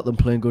Klopp has got them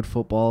playing good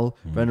football.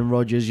 Brendan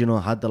Rodgers,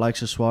 had the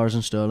likes of Suarez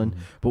and Sterling.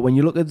 But when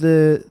you look at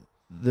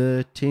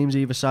the teams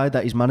either side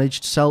that he's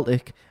managed,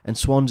 Celtic and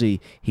Swansea,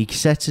 he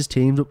sets his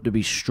teams up to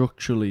be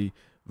structurally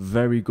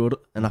very good,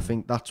 and I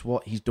think that's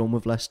what he's done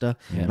with Leicester.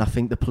 Yeah. And I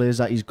think the players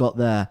that he's got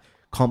there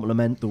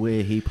complement the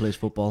way he plays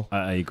football.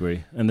 I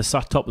agree, and they're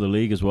sat top of the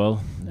league as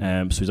well.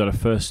 So he's had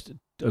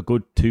a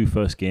good 2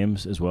 first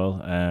games as well.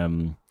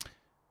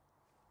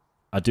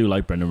 I do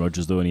like Brendan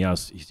Rodgers though, and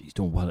he's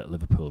done well at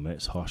Liverpool, mate.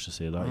 It's harsh to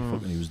say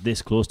that. He was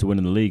this close to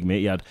winning the league, mate.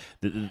 He had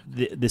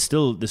they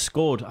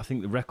scored, I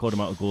think, the record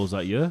amount of goals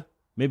that year.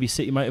 Maybe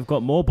City might have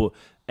got more, but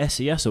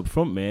SES up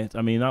front, mate.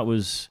 I mean,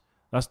 that's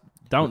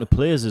down to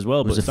players as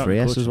well. Was but it it's down 3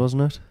 to S's, coaching.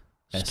 wasn't it?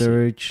 S-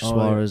 Sturridge, Oh, yeah.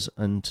 Suarez,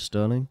 and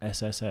Sterling.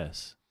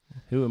 SSS.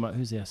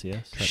 Who's the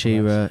SES?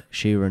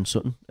 Shearer and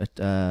Sutton at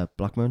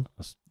Blackburn.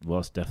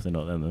 That's definitely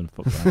not them then.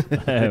 Fuck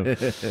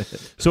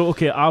that. So,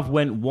 okay, I've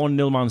went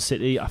 1-0 Man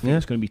City. I think Yeah.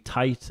 it's going to be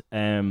tight.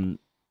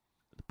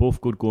 Both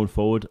good going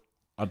forward.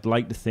 I'd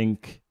like to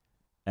think...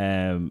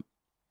 I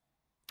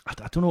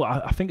don't know.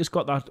 I think it's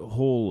got that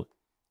whole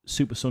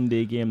Super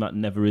Sunday game that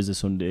never is a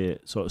Sunday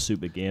sort of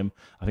super game.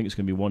 I think it's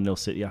going to be 1-0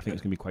 City. I think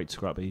it's going to be quite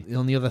scrappy. The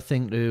only other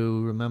thing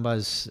to remember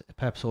is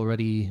Pep's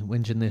already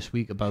whinging this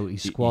week about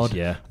his squad.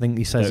 Yeah. I think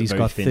he says Very, he's very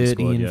got thin 13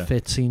 squad, yeah.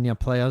 fit senior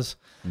players.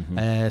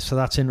 Mhm. So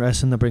that's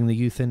interesting. They bring the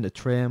youth in to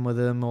train with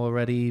him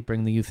already,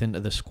 bring the youth into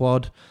the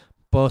squad.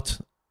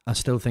 But I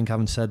still think,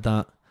 having said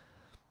that,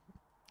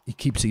 he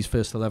keeps his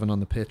first 11 on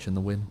the pitch and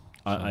the win.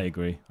 I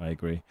agree. I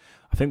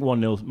think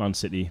 1-0 Man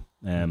City.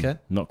 Okay.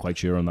 Not quite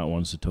sure on that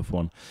one. It's a tough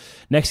one.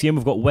 Next game,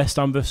 we've got West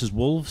Ham versus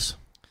Wolves.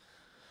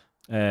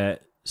 7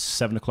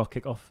 o'clock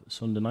kickoff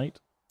Sunday night.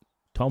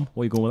 Tom,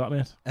 what are you going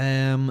with that,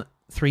 mate?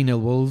 3-0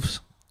 Wolves.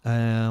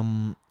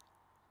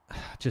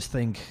 Just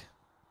think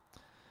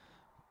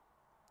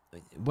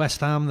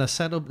West Ham, they're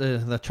set up,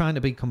 they're trying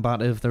to be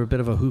combative. They're a bit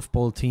of a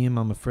hoofball team,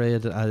 I'm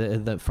afraid,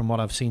 that from what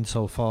I've seen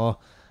so far.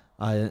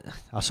 I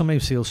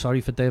sometimes feel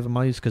sorry for David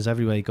Moyes because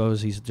everywhere he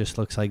goes, he just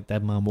looks like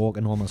dead man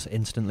walking almost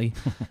instantly.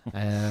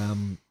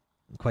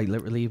 Quite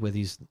literally with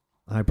his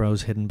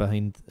eyebrows hidden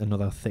behind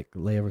another thick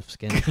layer of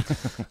skin.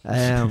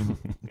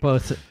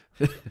 But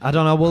I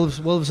don't know.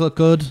 Wolves look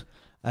good.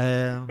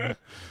 I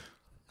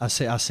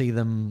see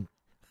them.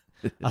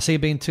 I see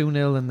it being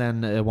 2-0 and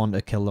then want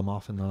to kill them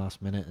off in the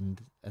last minute, and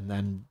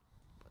then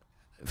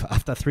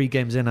after 3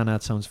 games in, I know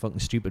it sounds fucking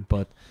stupid,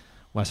 but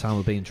West Ham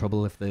will be in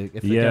trouble if they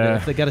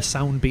get a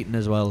sound beaten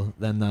as well.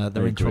 Then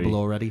they're in trouble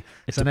already.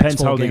 It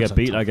depends how they get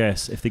beat, I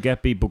guess. If they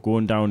get beat but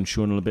going down and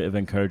showing a little bit of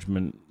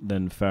encouragement,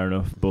 then fair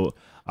enough. But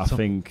I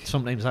think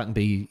sometimes that can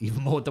be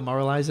even more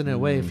demoralising in a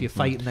way if you're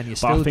fighting and you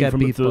still I think get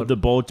from beat. The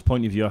board's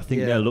point of view, I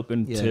think they're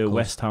looking to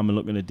West Ham and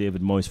looking at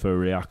David Moyes for a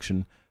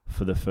reaction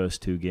for the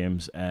first 2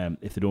 games.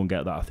 If they don't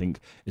get that, I think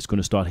it's going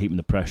to start heaping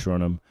the pressure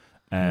on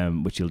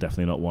them, which you'll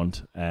definitely not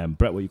want.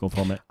 Brett, what are you going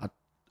for, mate?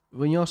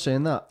 When you're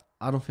saying that,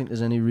 I don't think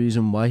there's any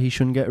reason why he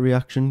shouldn't get a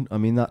reaction. I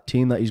mean, that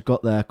team that he's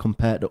got there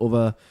compared to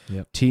other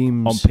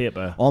teams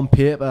on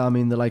paper, I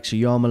mean, the likes of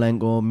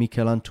Yarmolenko,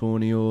 Mikel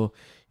Antonio,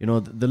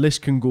 the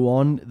list can go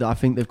on. I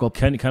think they've got.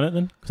 Can it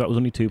then? Because that was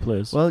only 2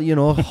 players. Well,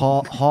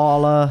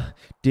 Harler,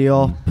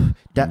 Diop,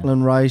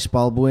 Declan Rice,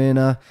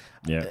 Balbuena.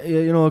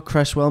 Yeah.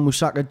 Cresswell,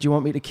 Musaka. Do you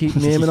want me to keep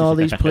naming all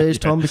these players,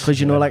 Tom?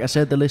 Because like I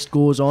said, the list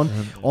goes on.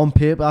 On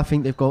paper, I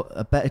think they've got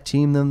a better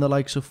team than the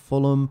likes of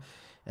Fulham,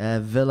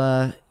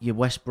 Villa, your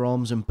West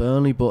Broms and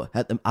Burnley, but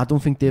I don't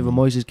think David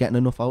Moyes is getting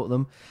enough out of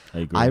them. I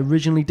agree. I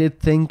originally did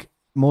think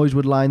Moyes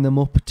would line them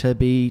up to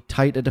be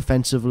tighter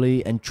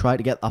defensively and try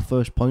to get that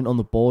first point on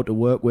the board to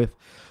work with,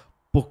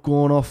 but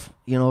going off,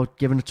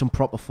 giving it some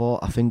proper thought,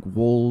 I think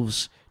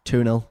Wolves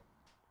 2-0.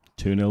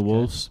 2-0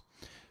 Wolves.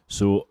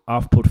 So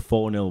I've put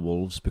 4-0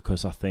 Wolves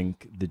because I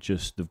think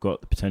they've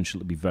got the potential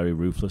to be very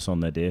ruthless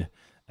on their day,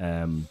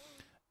 and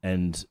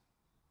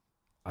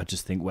I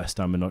just think West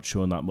Ham are not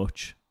showing that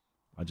much.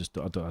 I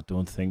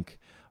don't think.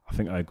 I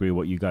think I agree with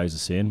what you guys are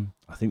saying.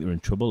 I think they're in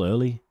trouble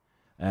early.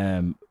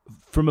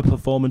 From a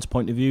performance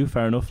point of view,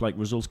 fair enough. Like,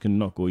 results can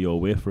not go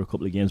your way for a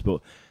couple of games,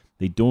 but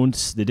they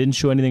didn't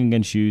show anything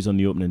against Hughes on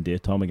the opening day,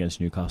 Tom, against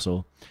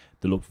Newcastle.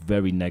 They looked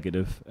very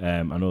negative.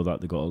 I know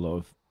that they got a lot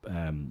of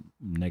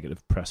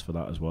negative press for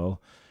that as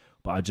well,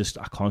 but I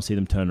can't see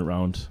them turn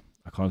around.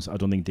 I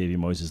don't think Davy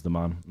Moyes is the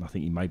man. I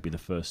think he might be the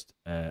first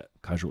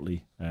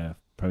casualty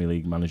Premier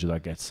League manager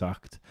that gets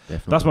sacked.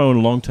 Definitely. That's my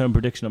own long-term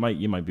prediction.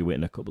 You might be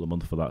waiting a couple of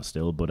months for that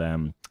still, but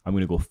I'm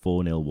going to go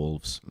 4-0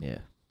 Wolves. Yeah.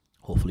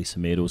 Hopefully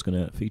Semedo's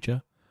going to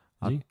feature.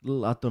 I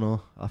don't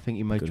know. I think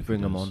he might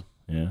bring him on.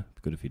 Yeah,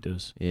 good if he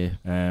does. Yeah.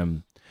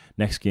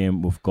 Next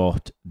game we've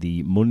got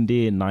the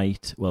Monday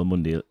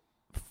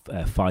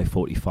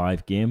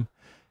 5:45 game.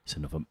 It's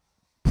another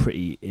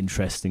pretty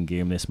interesting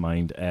game. This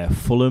mind.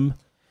 Fulham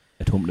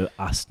at home to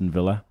Aston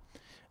Villa.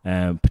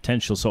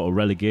 Potential sort of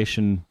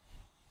relegation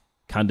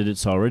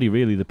candidates already,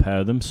 really, the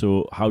pair of them.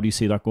 So how do you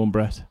see that going,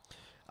 Brett?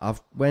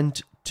 I've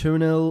went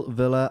 2-0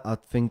 Villa. I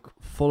think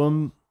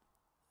Fulham,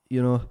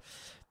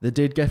 they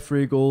did get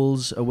 3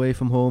 goals away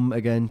from home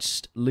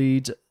against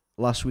Leeds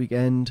last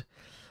weekend.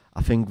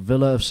 I think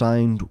Villa have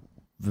signed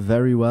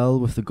very well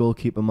with the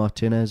goalkeeper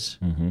Martinez.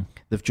 Mm-hmm.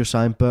 They've just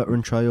signed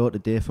Bertrand Traoré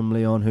today from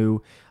Lyon,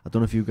 who I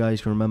don't know if you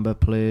guys can remember,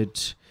 played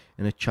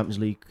in a Champions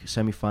League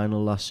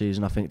semi-final last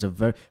season. I think it's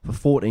for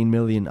 14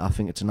 million. I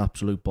think it's an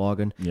absolute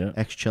bargain. Yeah.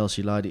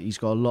 Ex-Chelsea lad. He's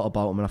got a lot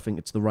about him, and I think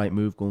it's the right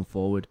move going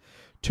forward.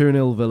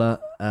 2-0 Villa.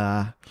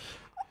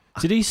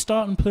 Did he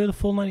start and play the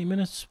full 90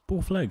 minutes,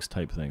 both legs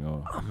type thing,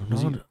 or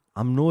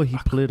he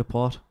played a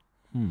part.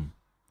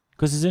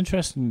 Because it's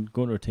interesting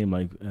going to a team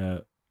like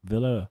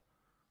Villa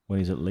when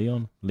he's at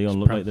Lyon. Lyon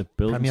look like they're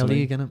building Premier something.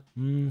 League, innit?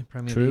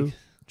 Premier League.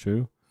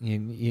 True.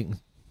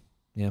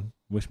 Yeah.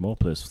 Wish more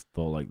players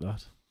thought like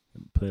that.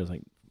 Players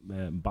like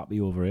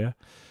Mbappe over here.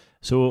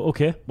 So,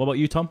 okay. What about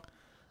you, Tom?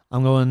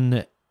 I'm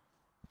going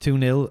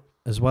 2-0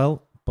 as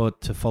well,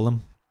 but to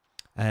Fulham.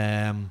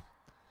 2-0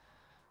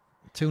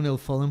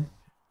 Fulham.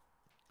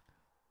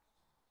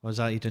 What was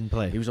that? He didn't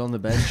play? He was on the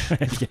bench.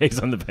 Yeah, he's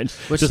on the bench.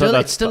 But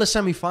it's still a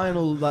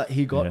semi-final that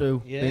he got to,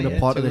 being a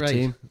part of the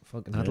team.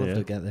 Fucking, I'd love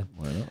to get there.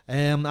 Why not?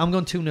 I'm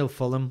going 2-0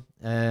 Fulham.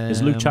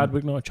 Is Luke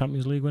Chadwick not a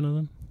Champions League winner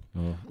then?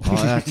 Oh,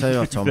 I tell you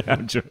what, Tom.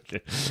 I'm joking.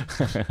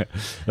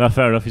 No,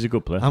 fair enough. He's a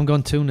good player. I'm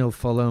going 2-0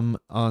 Fulham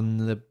on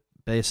the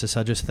basis.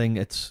 I just think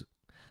I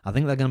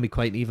think they're going to be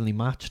quite evenly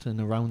matched and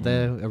around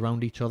there,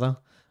 around each other.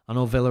 I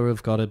know Villa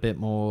have got a bit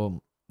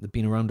more. They've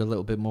been around a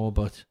little bit more,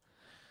 but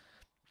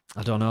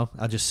I don't know.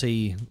 I just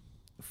see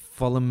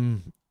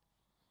Fulham.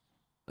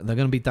 They're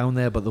going to be down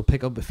there, but they'll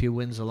pick up a few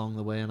wins along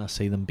the way, and I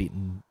see them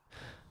beating.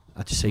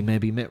 I just see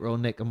maybe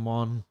Mitro, Nick, and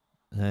one.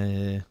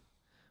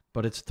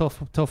 But it's a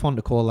tough one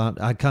to call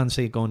out. I can't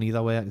see it going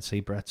either way. I can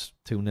see Brett's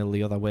 2-0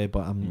 the other way,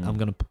 but I'm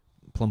going to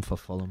plumb for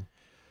Fulham.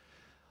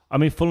 I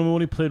mean, Fulham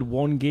only played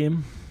 1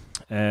 game,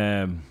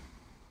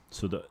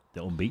 so they're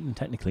unbeaten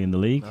technically in the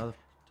league.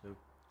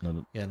 Yeah,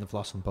 and they've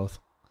lost them both.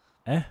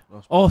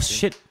 Oh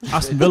shit,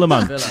 Aston Villa,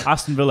 man.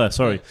 Aston Villa,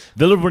 sorry.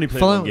 Villa have only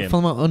played one game.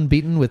 Fulham are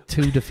unbeaten with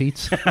 2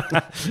 defeats.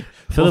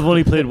 Villa have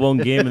only played one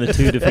game in the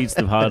 2 defeats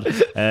they've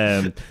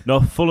had. No,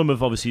 Fulham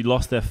have obviously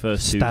lost their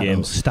first 2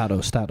 games. Stato.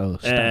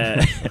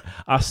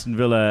 Aston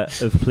Villa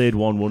have played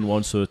 1, won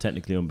 1, so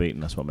technically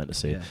unbeaten. That's what I meant to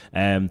say.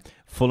 Yeah.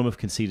 Fulham have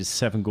conceded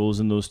 7 goals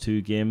in those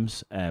 2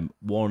 games.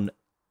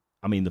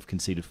 They've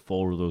conceded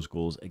 4 of those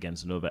goals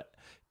against another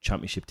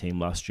Championship team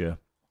last year.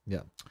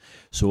 Yeah.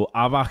 So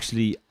I've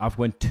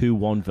went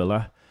 2-1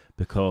 Villa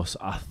because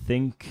I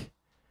think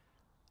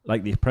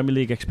like the Premier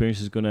League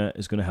experience is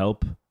gonna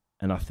help,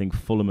 and I think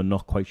Fulham are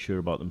not quite sure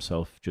about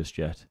themselves just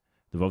yet.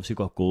 They've obviously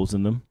got goals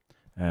in them.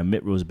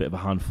 Mitro's a bit of a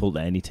handful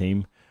to any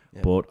team,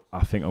 but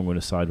I think I'm going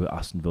to side with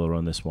Aston Villa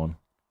on this one.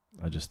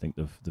 I just think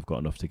they've got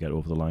enough to get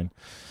over the line.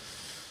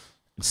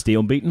 Stay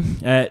unbeaten.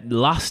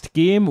 Last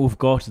game, we've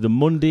got the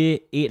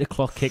Monday 8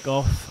 o'clock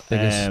kickoff.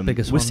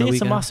 Biggest we one say of the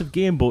it's a weekend. massive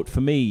game, but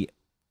for me,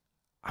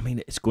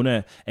 it's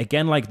gonna,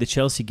 again, like the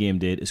Chelsea game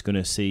did, it's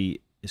gonna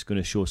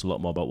show us a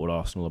lot more about what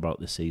Arsenal are about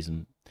this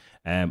season.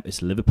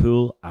 It's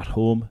Liverpool at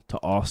home to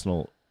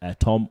Arsenal.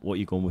 Tom, what are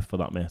you going with for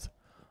that, mate?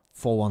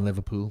 4-1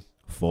 Liverpool.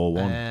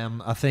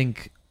 4-1. I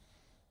think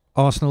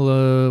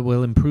Arsenal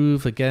will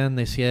improve again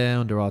this year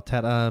under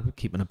Arteta.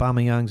 Keeping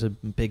Aubameyang's a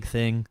big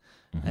thing.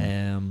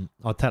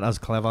 Arteta's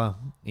clever.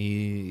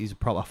 He's a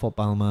proper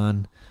football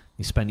man.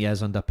 He spent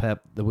years under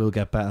Pep. They will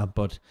get better,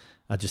 but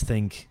I just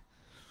think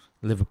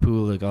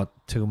Liverpool have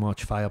got too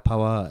much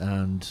firepower,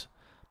 and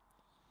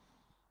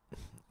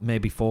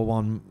maybe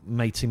 4-1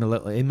 might seem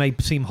it may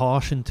seem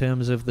harsh in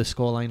terms of the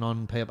scoreline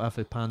on paper if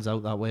it pans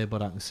out that way,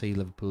 but I can see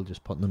Liverpool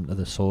just putting them to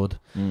the sword.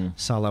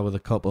 Salah with a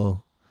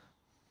couple.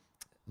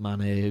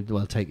 Mane,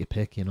 well, take your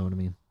pick, you know what I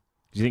mean?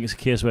 Do you think it's a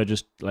case where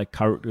just like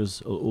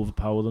characters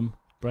overpower them,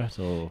 Brett?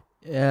 Or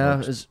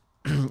as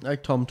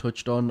like Tom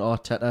touched on,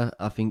 Arteta,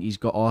 I think he's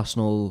got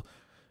Arsenal,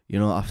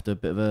 after a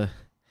bit of a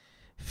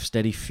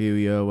steady few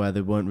year where they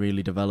weren't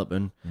really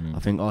developing. I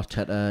think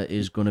Arteta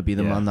is going to be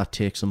the man that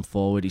takes them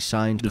forward. He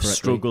signed They've correctly.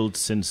 Struggled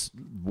since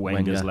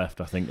Wenger's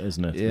left, I think,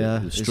 isn't it? Yeah,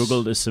 They've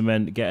struggled to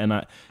cement, get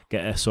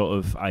a sort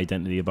of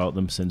identity about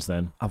them since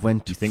then.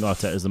 Do you think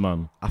Arteta's the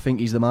man? I think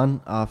he's the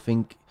man. I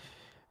think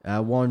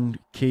one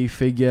key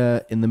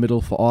figure in the middle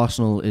for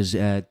Arsenal is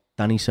Dani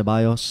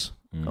Ceballos.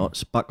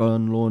 It's back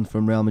on loan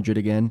from Real Madrid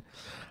again.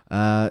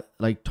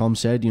 Like Tom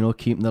said,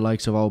 keeping the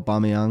likes of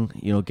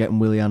Aubameyang, getting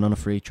Willian on a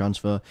free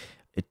transfer.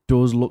 It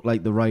does look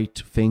like the right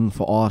thing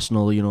for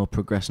Arsenal,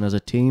 progressing as a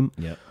team.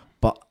 Yeah.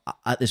 But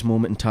at this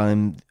moment in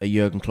time, a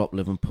Jurgen Klopp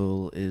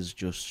Liverpool is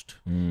just,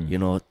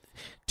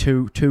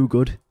 too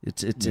good.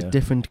 It's a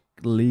different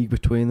league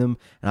between them.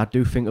 And I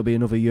do think it'll be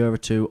another year or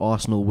two.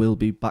 Arsenal will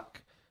be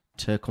back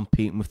to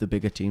competing with the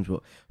bigger teams.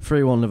 But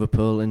 3-1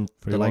 Liverpool and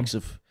 3-1. The likes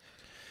of...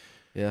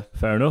 Yeah.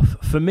 Fair enough.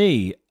 For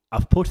me,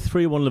 I've put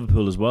 3-1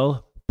 Liverpool as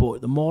well. But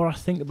the more I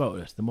think about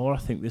it, the more I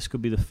think this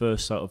could be the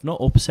first sort of,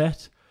 not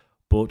upset,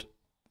 but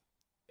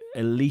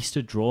at least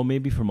a draw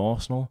maybe from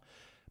Arsenal,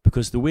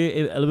 because the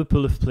way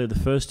Liverpool have played the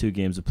first 2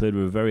 games, they played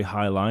with a very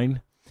high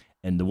line,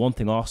 and the one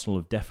thing Arsenal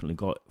have definitely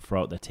got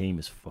throughout their team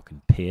is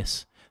fucking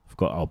pace. They've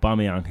got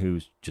Aubameyang,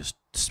 who's just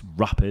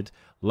rapid,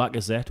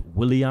 Lacazette,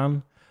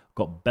 Willian,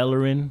 got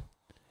Bellerin,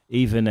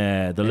 even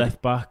the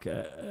left back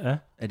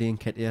Eddie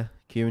Nketiah,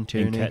 Kieran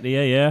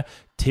Tierney.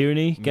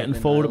 Tierney getting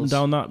forward up and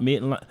down that.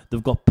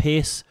 They've got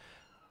pace,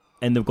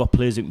 and they've got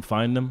players who can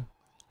find them.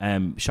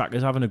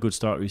 Shaka's having a good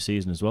start to his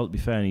season as well, to be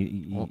fair.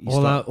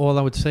 All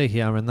I would say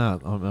here and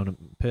that,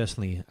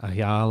 personally, I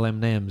hear all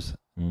them names,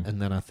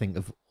 and then I think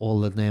of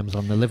all the names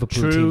on the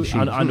Liverpool team sheet,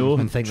 I know,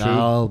 and think they're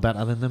all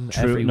better than them.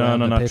 True,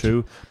 no,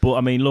 true.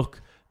 But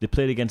look, they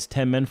played against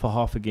 10 men for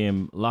half a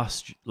game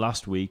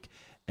last week,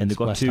 and they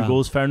got West 2 Ham.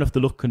 Goals. Fair enough, they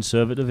look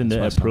conservative in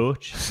their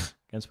approach.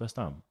 Against West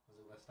Ham?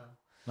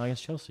 No,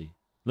 against Chelsea.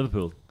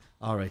 Liverpool.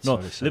 All right.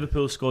 No, sorry.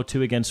 Liverpool scored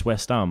 2 against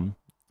West Ham.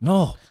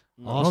 No,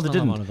 they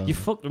didn't. You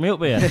fucked me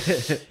up here.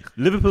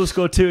 Liverpool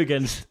scored 2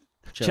 against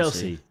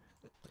Chelsea.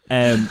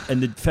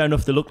 Fair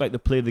enough, they look like they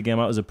played the game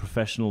out as a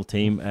professional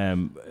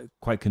team,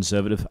 quite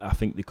conservative. I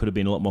think they could have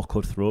been a lot more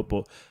cutthroat,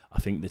 but I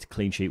think the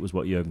clean sheet was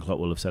what Jurgen Klopp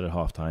will have said at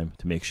half time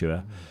to make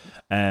sure.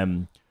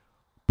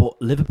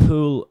 But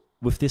Liverpool,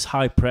 with this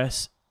high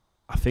press,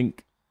 I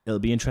think it'll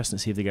be interesting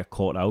to see if they get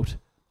caught out.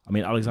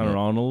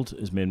 Alexander-Arnold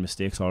has made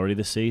mistakes already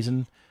this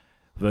season.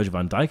 Virgil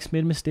van Dijk's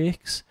made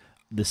mistakes.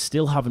 They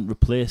still haven't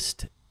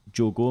replaced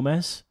Joe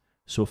Gomez,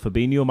 so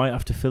Fabinho might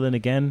have to fill in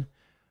again.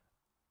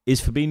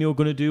 Is Fabinho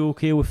going to do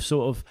okay with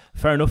sort of...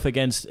 Fair enough,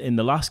 in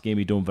the last game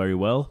he done very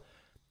well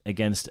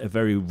against a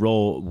very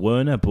raw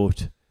Werner,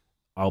 but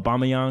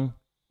Aubameyang,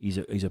 he's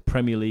a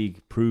Premier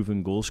League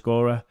proven goal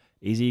scorer.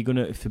 Is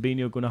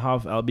Fabinho going to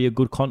have... It'll be a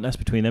good contest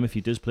between them if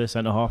he does play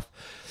centre-half.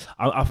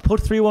 I've put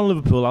 3-1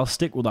 Liverpool, I'll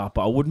stick with that,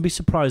 but I wouldn't be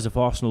surprised if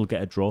Arsenal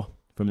get a draw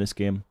from this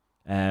game.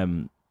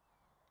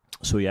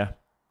 So yeah,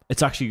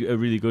 it's actually a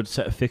really good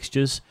set of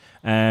fixtures.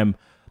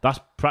 that's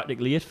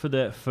practically it for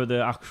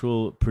the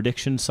actual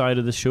prediction side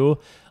of the show.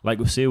 Like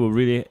we say, we're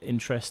really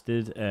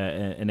interested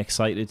and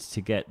excited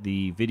to get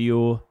the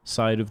video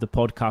side of the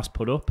podcast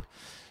put up.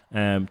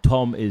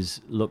 Tom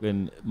is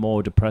looking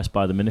more depressed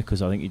by the minute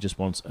because I think he just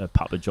wants a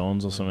Papa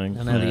John's or something.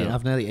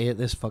 I've nearly ate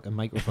this fucking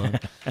microphone.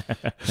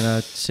 Can I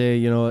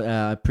say,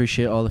 I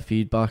appreciate all the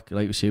feedback.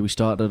 Like we say, we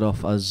started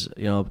off as,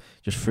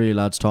 just three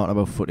lads talking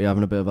about footy,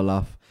 having a bit of a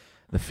laugh.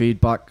 The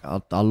feedback,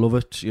 I love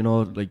it.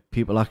 Like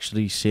people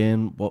actually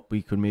saying what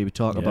we could maybe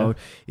talk about.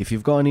 If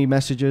you've got any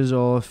messages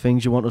or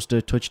things you want us to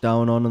touch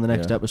down on in the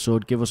next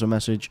episode, give us a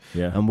message,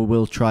 and we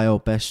will try our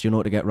best,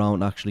 to get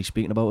round to actually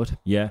speaking about it.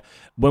 Yeah.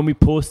 When we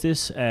post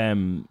this,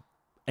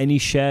 any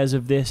shares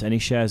of this, any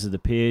shares of the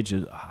page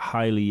are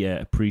highly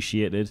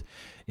appreciated.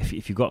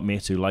 If you've got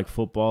mates who like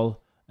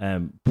football,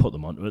 put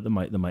them onto it. They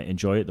might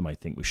enjoy it. They might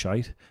think we're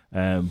shite.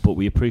 But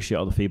we appreciate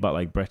all the feedback,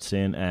 like Brett's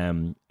saying,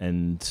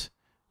 and.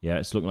 Yeah,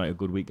 it's looking like a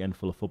good weekend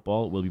full of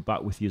football. We'll be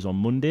back with you on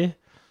Monday.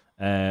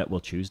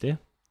 Tuesday,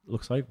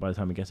 looks like, by the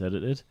time it gets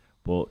edited.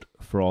 But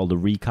for all the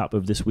recap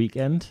of this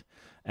weekend,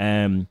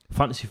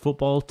 fantasy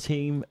football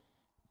team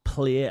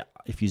player,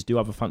 if you do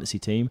have a fantasy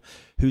team,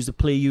 who's the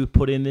player you would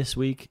put in this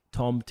week,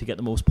 Tom, to get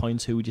the most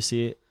points? Who would you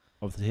say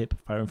off the hip,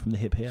 firing from the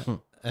hip here?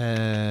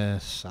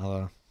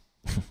 Salah.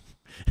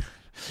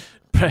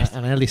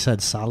 I nearly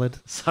said salad.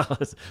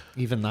 Salad.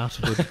 Even that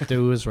would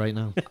do us right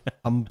now.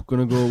 I'm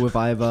going to go with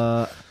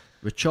either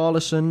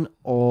Richarlison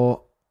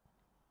or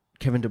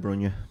Kevin De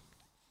Bruyne.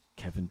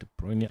 Kevin De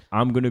Bruyne.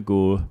 I'm going to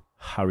go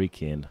Harry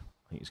Kane.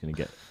 I think he's going to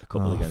get a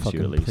couple against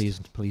you at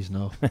least. Please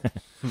no.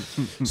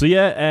 So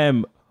yeah,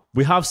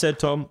 we have said,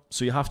 Tom,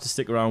 so you have to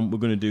stick around. We're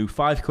going to do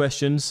 5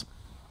 questions.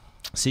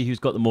 See who's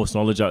got the most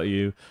knowledge out of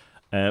you.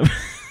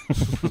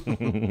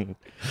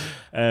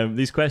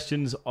 These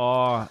questions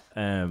are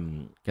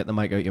get the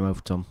mic out your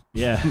mouth, Tom.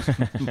 Yeah.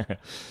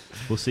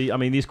 We'll see. I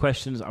mean, these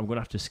questions I'm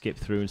gonna have to skip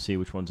through and see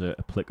which ones are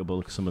applicable,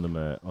 because some of them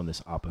are on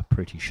this app are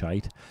pretty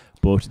shite,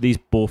 but these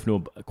both know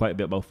quite a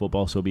bit about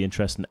football, so it'll be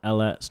interesting.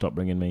 Ella, stop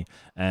bringing me.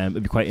 It'll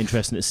be quite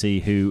interesting to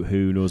see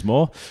who knows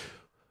more.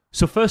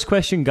 So first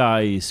question,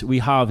 guys, we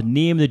have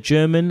name the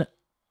German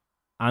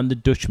and the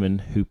Dutchman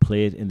who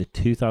played in the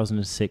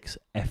 2006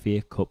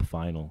 FA Cup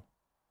final.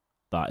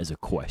 That is a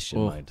question,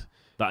 mind.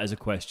 That is a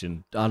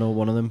question. I know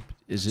one of them.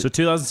 Is it? So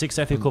 2006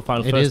 FA Cup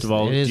final, first of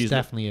all. It is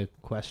definitely a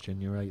question.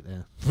 You're right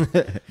there.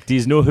 Do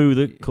you know who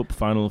the cup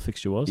final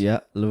fixture was? Yeah,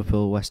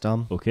 Liverpool, West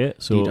Ham. Okay,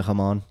 so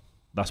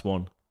that's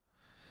one.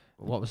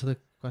 What was the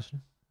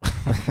question? I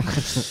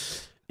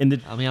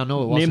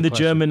know it was. Name the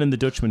German and the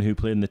Dutchman who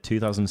played in the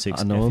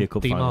 2006 FA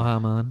Cup final.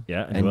 Hamann.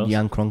 Yeah, and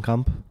Jan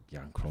Kronkamp.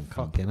 Jan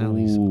Kronkamp. Fucking hell,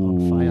 he's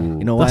on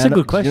fire. That's a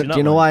good question. Do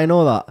you know why I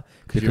know that?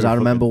 Because I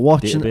remember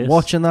watching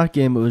that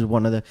game. It was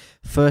one of the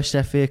first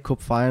FA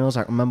Cup finals.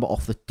 I remember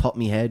off the top of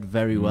my head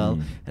very well.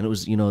 And it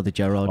was, the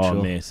Gerrard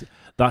show. Mate.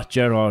 That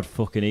Gerrard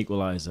fucking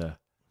equaliser.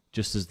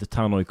 Just as the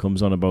tannoy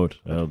comes on about,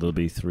 there'll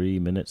be 3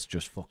 minutes,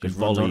 just fucking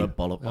volley. On a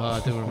bollock. I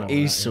do remember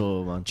He's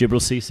so, man.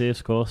 Gibril C-saves,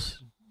 of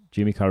course.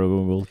 Jimmy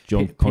Carragher goal.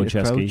 John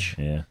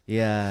Konchesky.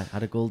 Yeah,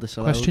 had a goal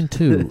disallowed. Question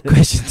 2.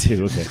 Question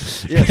 2, okay.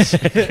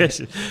 Yes.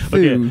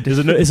 Okay,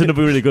 here's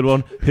another really good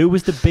one. Who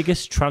was the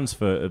biggest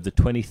transfer of the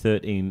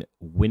 2013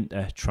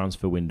 winter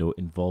transfer window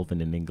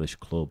involving an English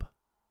club?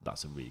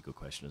 That's a really good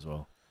question as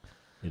well.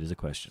 It is a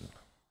question.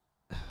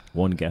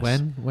 One guess.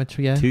 When? Which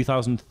year?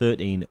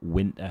 2013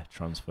 winter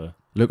transfer.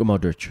 Luka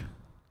Modric.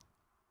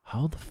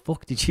 How the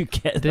fuck did you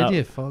get that Did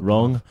you? Fuck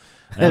wrong?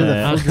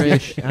 Andrei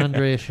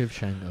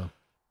Shevchenko.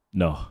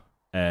 No.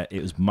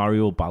 It was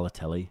Mario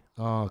Balotelli.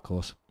 Oh, of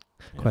course.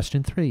 Yeah.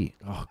 Question 3.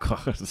 Oh,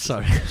 God.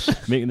 Sorry.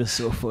 Making this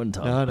so fun,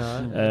 Tom.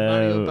 No.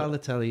 Mario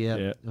Balotelli,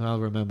 yeah. I'll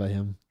remember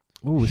him.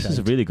 Oh, this is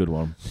a really good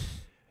one.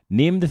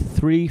 Name the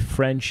 3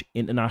 French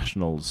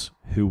internationals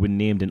who were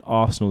named in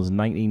Arsenal's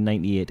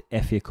 1998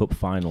 FA Cup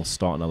final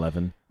starting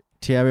 11.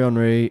 Thierry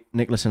Henry,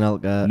 Nicolas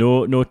Anelka.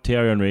 No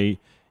Thierry Henry.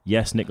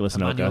 Yes, Nicolas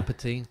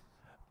Anelka.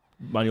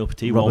 Manuel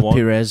Petit. Robert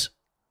Pires.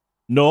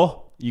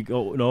 No. You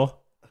go, no.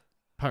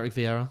 Patrick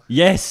Vieira.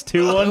 Yes,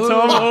 2-1,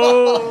 Tom.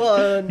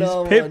 Oh,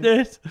 no, he's pipped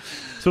it.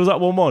 So was that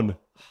 1-1?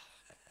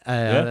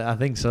 I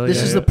think so.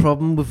 This is the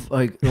problem with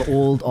the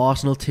old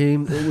Arsenal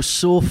team. It was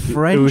so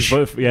French.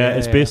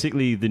 It's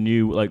basically the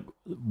new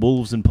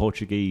Wolves and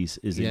Portuguese.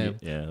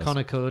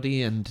 Conor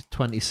Cody and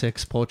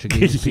 26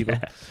 Portuguese people.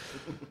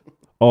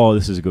 Oh,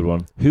 this is a good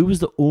one. Who was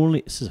the only?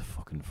 This is a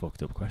fucking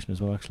fucked up question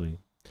as well, actually.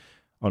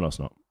 Oh no, it's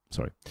not.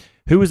 Sorry.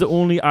 Who was the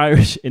only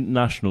Irish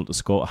international to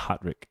score a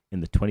hat-trick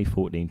in the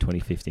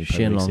 2014-2015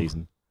 Premier League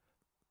season?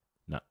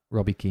 No.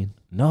 Robbie Keane.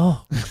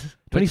 No.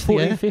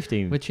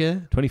 2014-15. Which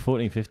year?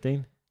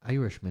 2014-15.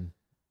 Irishman.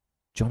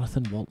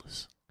 Jonathan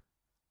Walters.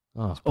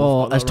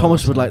 As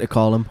Thomas would like to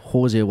call him,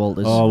 Jose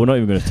Walters. Oh, we're not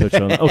even going to touch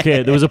on that.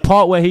 Okay, there was a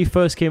part where he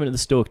first came into the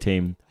Stoke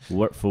team.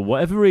 For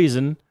whatever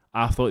reason,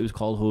 I thought he was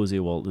called Jose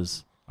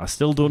Walters. I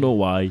still don't know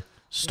why.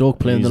 Stoke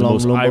playing He's the the long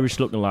most lump.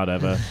 Irish-looking lad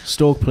ever.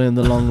 Stoke playing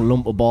the long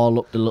lump of ball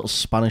up the little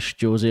Spanish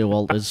Jose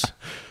Walters.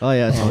 Oh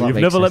yeah, Tom, that You've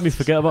makes never let me sense.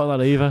 forget about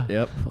that either.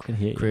 Yep, Fucking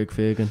hate you. Craig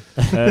Fagan.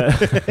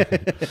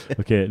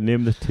 Okay,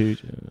 name the two.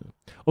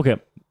 Okay,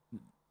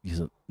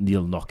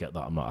 you'll not get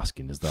that. I'm not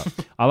asking. Is that?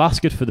 I'll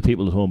ask it for the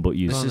people at home. But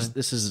you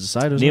This is a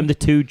decider. name the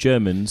two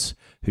Germans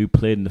who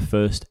played in the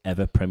first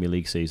ever Premier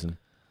League season.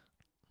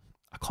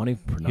 I can't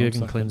even pronounce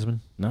Jurgen that. Klinsmann.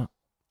 No.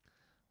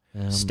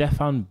 Um,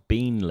 Stefan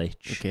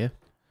Bienlich Okay.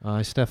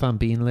 Stefan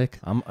Bienlich.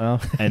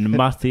 and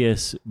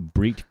Matthias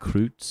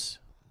Breitkreutzs.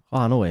 Oh,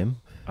 I know him.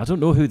 I don't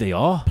know who they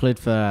are. Played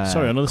for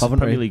Sorry, I know this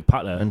Coventry is Premier League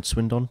patter. and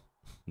Swindon.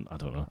 I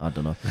don't know. I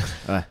don't know.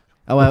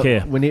 Oh, well,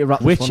 Okay. we need to wrap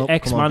this Which one up. Come on.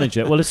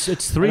 ex-manager? Well,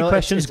 it's three I know,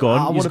 questions it's- I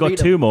gone. wanna You've got beat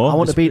two him. more. I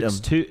want to beat It's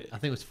him. two. I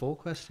think it was 4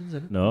 questions,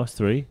 isn't it? No, it's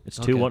 3. It's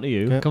 2 Okay. 1 to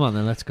you. Okay. Come on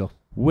then, let's go.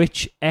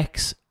 Which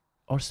ex?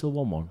 Or still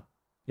 1-1?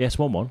 Yes,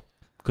 1-1.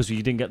 Because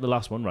you didn't get the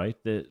last one right.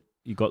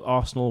 You got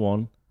Arsenal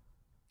 1.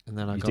 And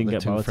then I You got didn't the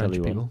get 2 French Balotelli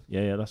 1. people.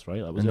 Yeah, that's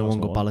right. That was And no one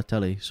Arsenal got 1.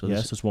 Balotelli. So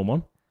Yes, it's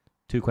 1-1.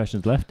 2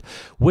 questions left.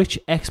 Which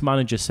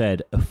ex-manager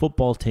said a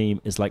football team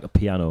is like a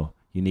piano?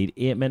 You need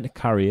 8 men to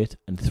carry it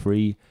and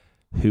 3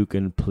 who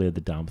can play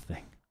the damn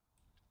thing.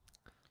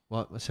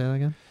 What? Say that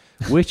again?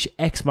 Which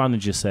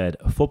ex-manager said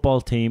a football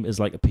team is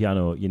like a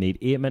piano? You need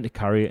 8 men to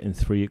carry it and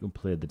 3 who can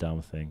play the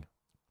damn thing.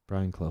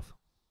 Brian Clough.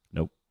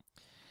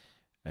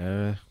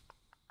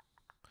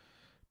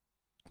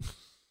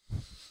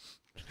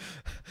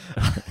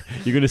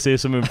 You're gonna say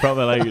something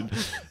proper like,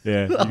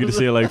 yeah. You're gonna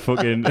say like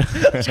fucking. I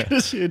was going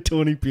to say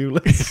Tony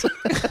Pulis.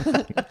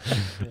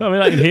 I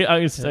mean, I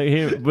can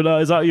hear, but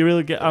is that your real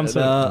answer?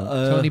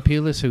 Tony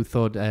Pulis, who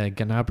thought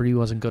Gnabry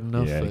wasn't good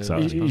enough. Yeah,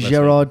 exactly.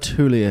 Gerard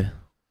Houllier.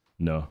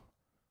 No,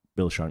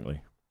 Bill Shankly.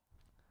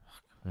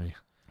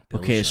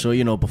 Okay,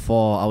 so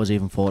before I was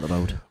even thought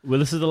about. Well,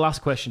 this is the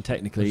last question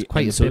technically. It's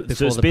quite a so, bit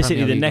before it's the basically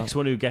Premier the League next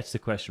one who gets the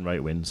question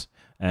right wins.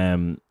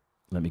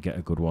 Let me get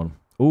a good one.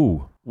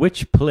 Ooh,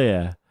 which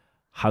player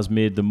has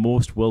made the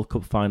most World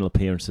Cup final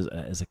appearances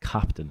as a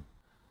captain?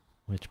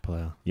 Which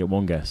player? You get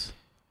one guess.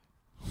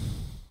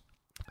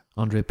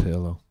 Andre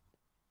Pirlo.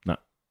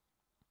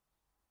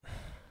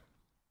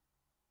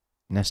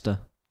 Nesta.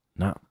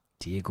 Nah,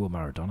 Diego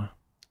Maradona.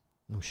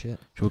 Oh shit.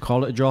 Should we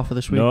call it a draw for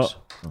this week? No.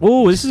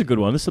 Oh, this is a good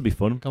one. This will be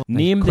fun. Come on,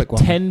 Name the quick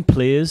one. 10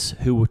 players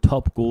who were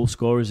top goal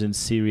scorers in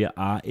Serie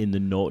A in the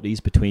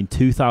noughties between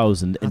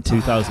 2000 and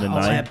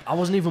 2009. I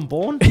wasn't even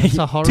born. That's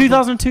a horrible.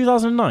 2000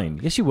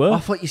 2009. Yes, you were. I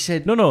thought you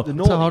said No. the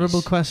That's a noughties.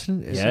 horrible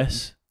question. Is it?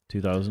 Yes,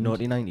 2000.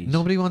 Naughty 90s.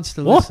 Nobody wants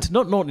to What? listen.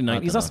 Not naughty 90s.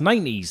 dunno. That's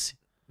 90s.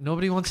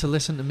 Nobody wants to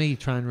listen to me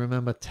try and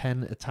remember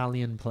 10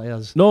 Italian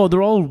players. No,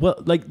 they're all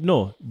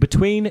no.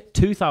 Between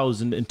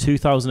 2000 and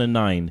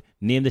 2009,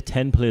 name the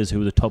 10 players who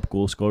were the top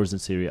goal scorers in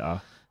Serie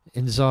A.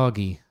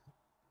 Inzaghi.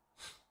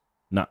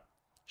 Nah.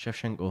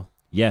 Shevchenko.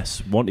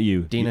 Yes, one to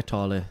you. Di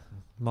Natale.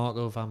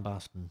 Marco van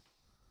Basten.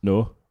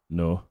 No.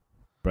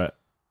 Brett.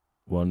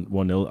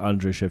 1-0.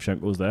 Andrei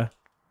Shevchenko's there.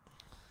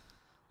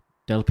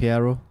 Del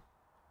Piero.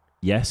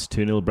 Yes,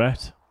 2-0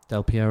 Brett.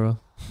 Del Piero.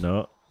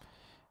 No.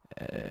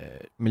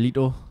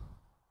 Milito.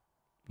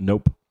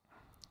 Nope.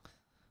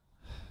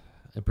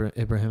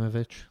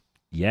 Ibrahimovic.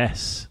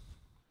 Yes.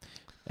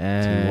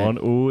 2-1.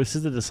 Oh, this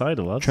is the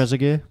decider, lads.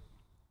 Trezeguet.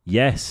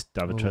 Yes,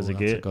 David That's a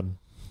Trezeguet. good one.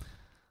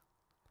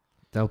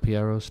 Del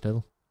Piero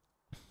still.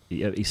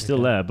 He's still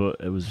Okay. there, but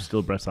it was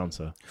still Brett's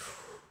answer.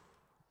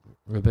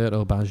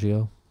 Roberto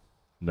Baggio.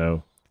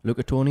 No.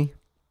 Luca Toni.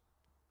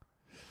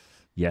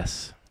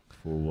 Yes.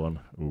 4-1.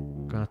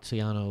 Ooh.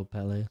 Graziano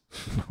Pelle.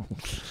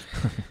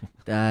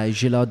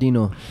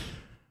 Gilardino.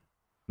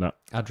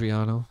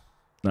 Adriano.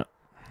 No.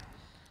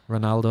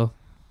 Ronaldo.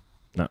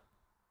 No.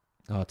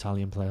 Oh,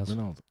 Italian players.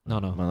 Ronaldo. No.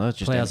 Well, that's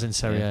just Players in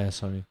Serie A,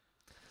 sorry.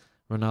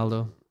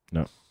 Ronaldo.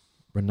 No.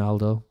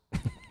 Ronaldo.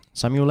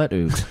 Samuel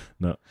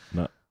Eto'o.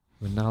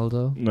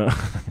 Ronaldo. No.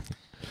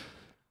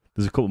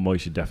 There's a couple more you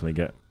should definitely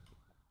get.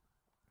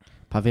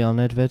 Pavel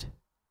Nedved.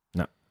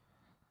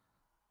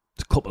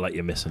 There's a couple like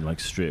you're missing, like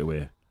straight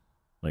away.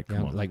 Like,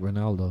 come Yeah, on. like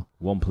Ronaldo.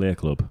 One player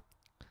club.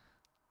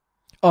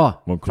 Oh,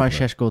 One club.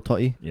 Francesco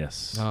Totti.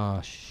 Yes. Oh,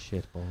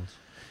 shit balls.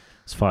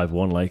 It's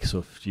 5-1, like, so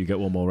if you get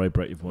one more right,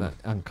 Brett, you've won.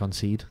 And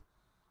concede.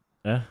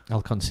 Yeah?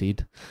 I'll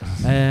concede.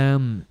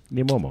 Name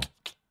one more.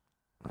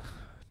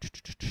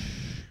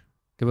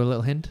 Give it a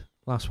little hint.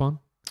 Last one.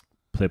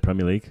 Play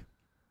Premier League.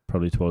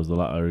 Probably towards the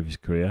latter of his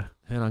career.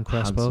 Hernan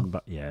Crespo.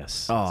 Handsome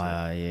yes. Oh,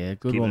 That's it. yeah.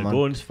 Good Keeping one, it man.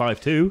 going. It's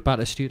 5-2.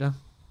 Batistuta.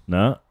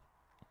 No.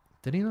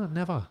 Did he not?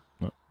 Never.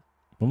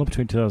 Well, not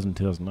between 2000 and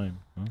 2009.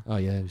 Huh? Oh,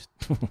 yeah. He's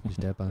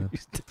dead by now.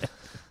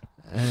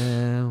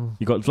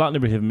 You got Zlatan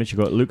Ibrahimovic, you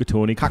got Luca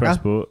Toni, Kaka?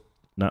 Crespo.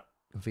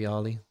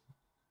 Vialli.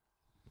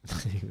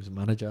 He was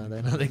manager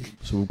then, I think.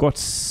 So we've got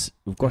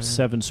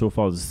 7 so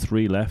far. There's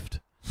 3 left.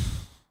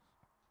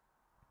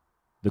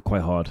 They're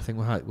quite hard. I think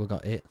we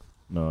got 8.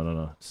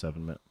 No.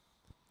 7, mate.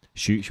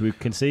 Should we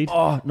concede?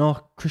 Oh,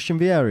 no. Christian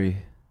Vieri.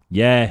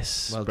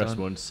 Yes. Well Press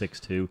done. 1,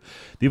 6-2.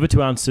 The other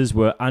 2 answers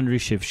were Andriy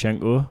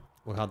Shevchenko.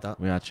 We had that.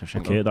 We had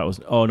Shevchenko. Okay, that was.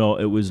 Oh no,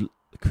 it was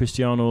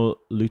Cristiano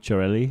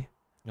Lucarelli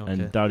Okay.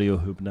 and Dario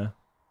Hubner.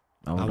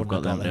 I would have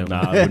wouldn't got have them.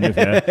 got Nah, I wouldn't have,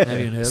 yeah. Never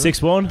even heard of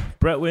 6-1.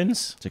 Brett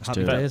wins. 6-2.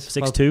 Happy days.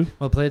 6-2.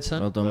 Well played,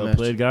 son. Well done, Well mate.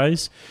 played,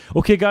 guys.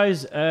 Okay,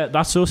 guys,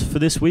 that's us for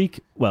this week.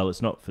 Well,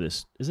 it's not for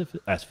this. Is it?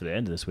 That's for the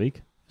end of this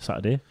week.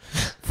 Saturday.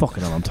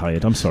 Fucking hell, I'm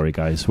tired. I'm sorry,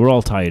 guys. We're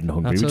all tired and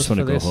hungry. That's we us just want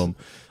to for go this home.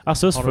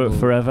 That's us horrible, for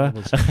forever.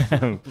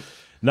 horrible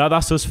No,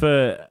 that's us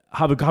for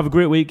have a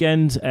great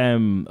weekend. A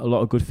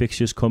lot of good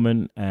fixtures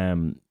coming.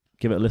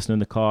 Give it a listen in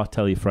the car.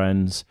 Tell your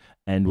friends,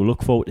 and we'll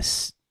look forward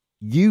to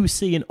you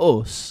seeing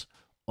us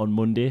on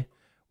Monday.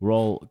 We're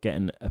all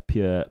getting a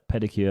pure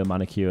pedicure,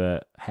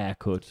 manicure,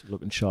 haircut,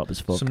 looking sharp as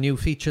fuck. Some new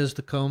features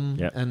to come,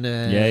 Yep. and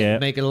Yeah.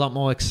 make it a lot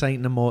more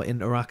exciting and more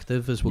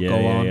interactive as we go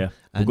on. Yeah.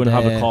 We're And, going to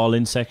have a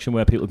call-in section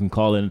where people can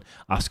call in,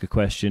 ask a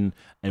question,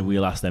 and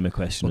we'll ask them a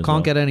question. We as can't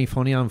well. get any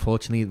funnier,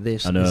 unfortunately.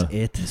 This I know. is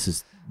it.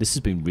 This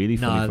has been really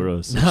funny for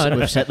us. No,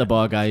 We've set the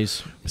bar,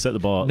 guys. We set the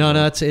bar. no,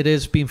 it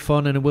has been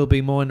fun, and it will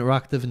be more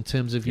interactive in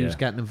terms of you Yeah.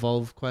 getting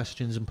involved,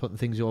 questions, and putting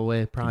things your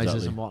way, prizes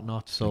Exactly. and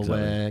whatnot. So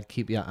Exactly.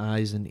 keep your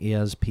eyes and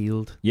ears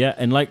peeled. Yeah,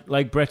 and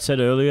like Brett said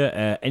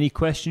earlier, any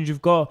questions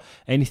you've got,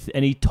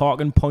 any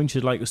talking points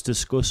you'd like us to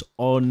discuss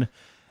on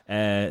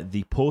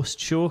the post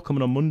show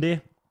coming on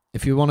Monday.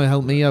 If you want to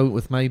help me out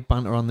with my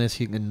banter on this,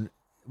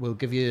 we'll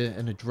give you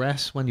an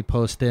address when you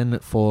post in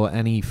for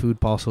any food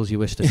parcels you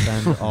wish to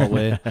send our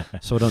way,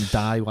 so we don't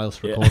die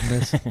whilst recording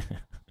this.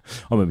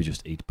 Or maybe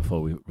just eat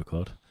before we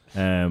record.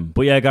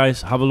 But yeah,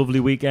 guys, have a lovely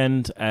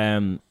weekend.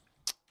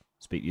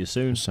 Speak to you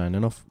soon.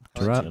 Signing off.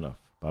 Bye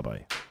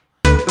bye.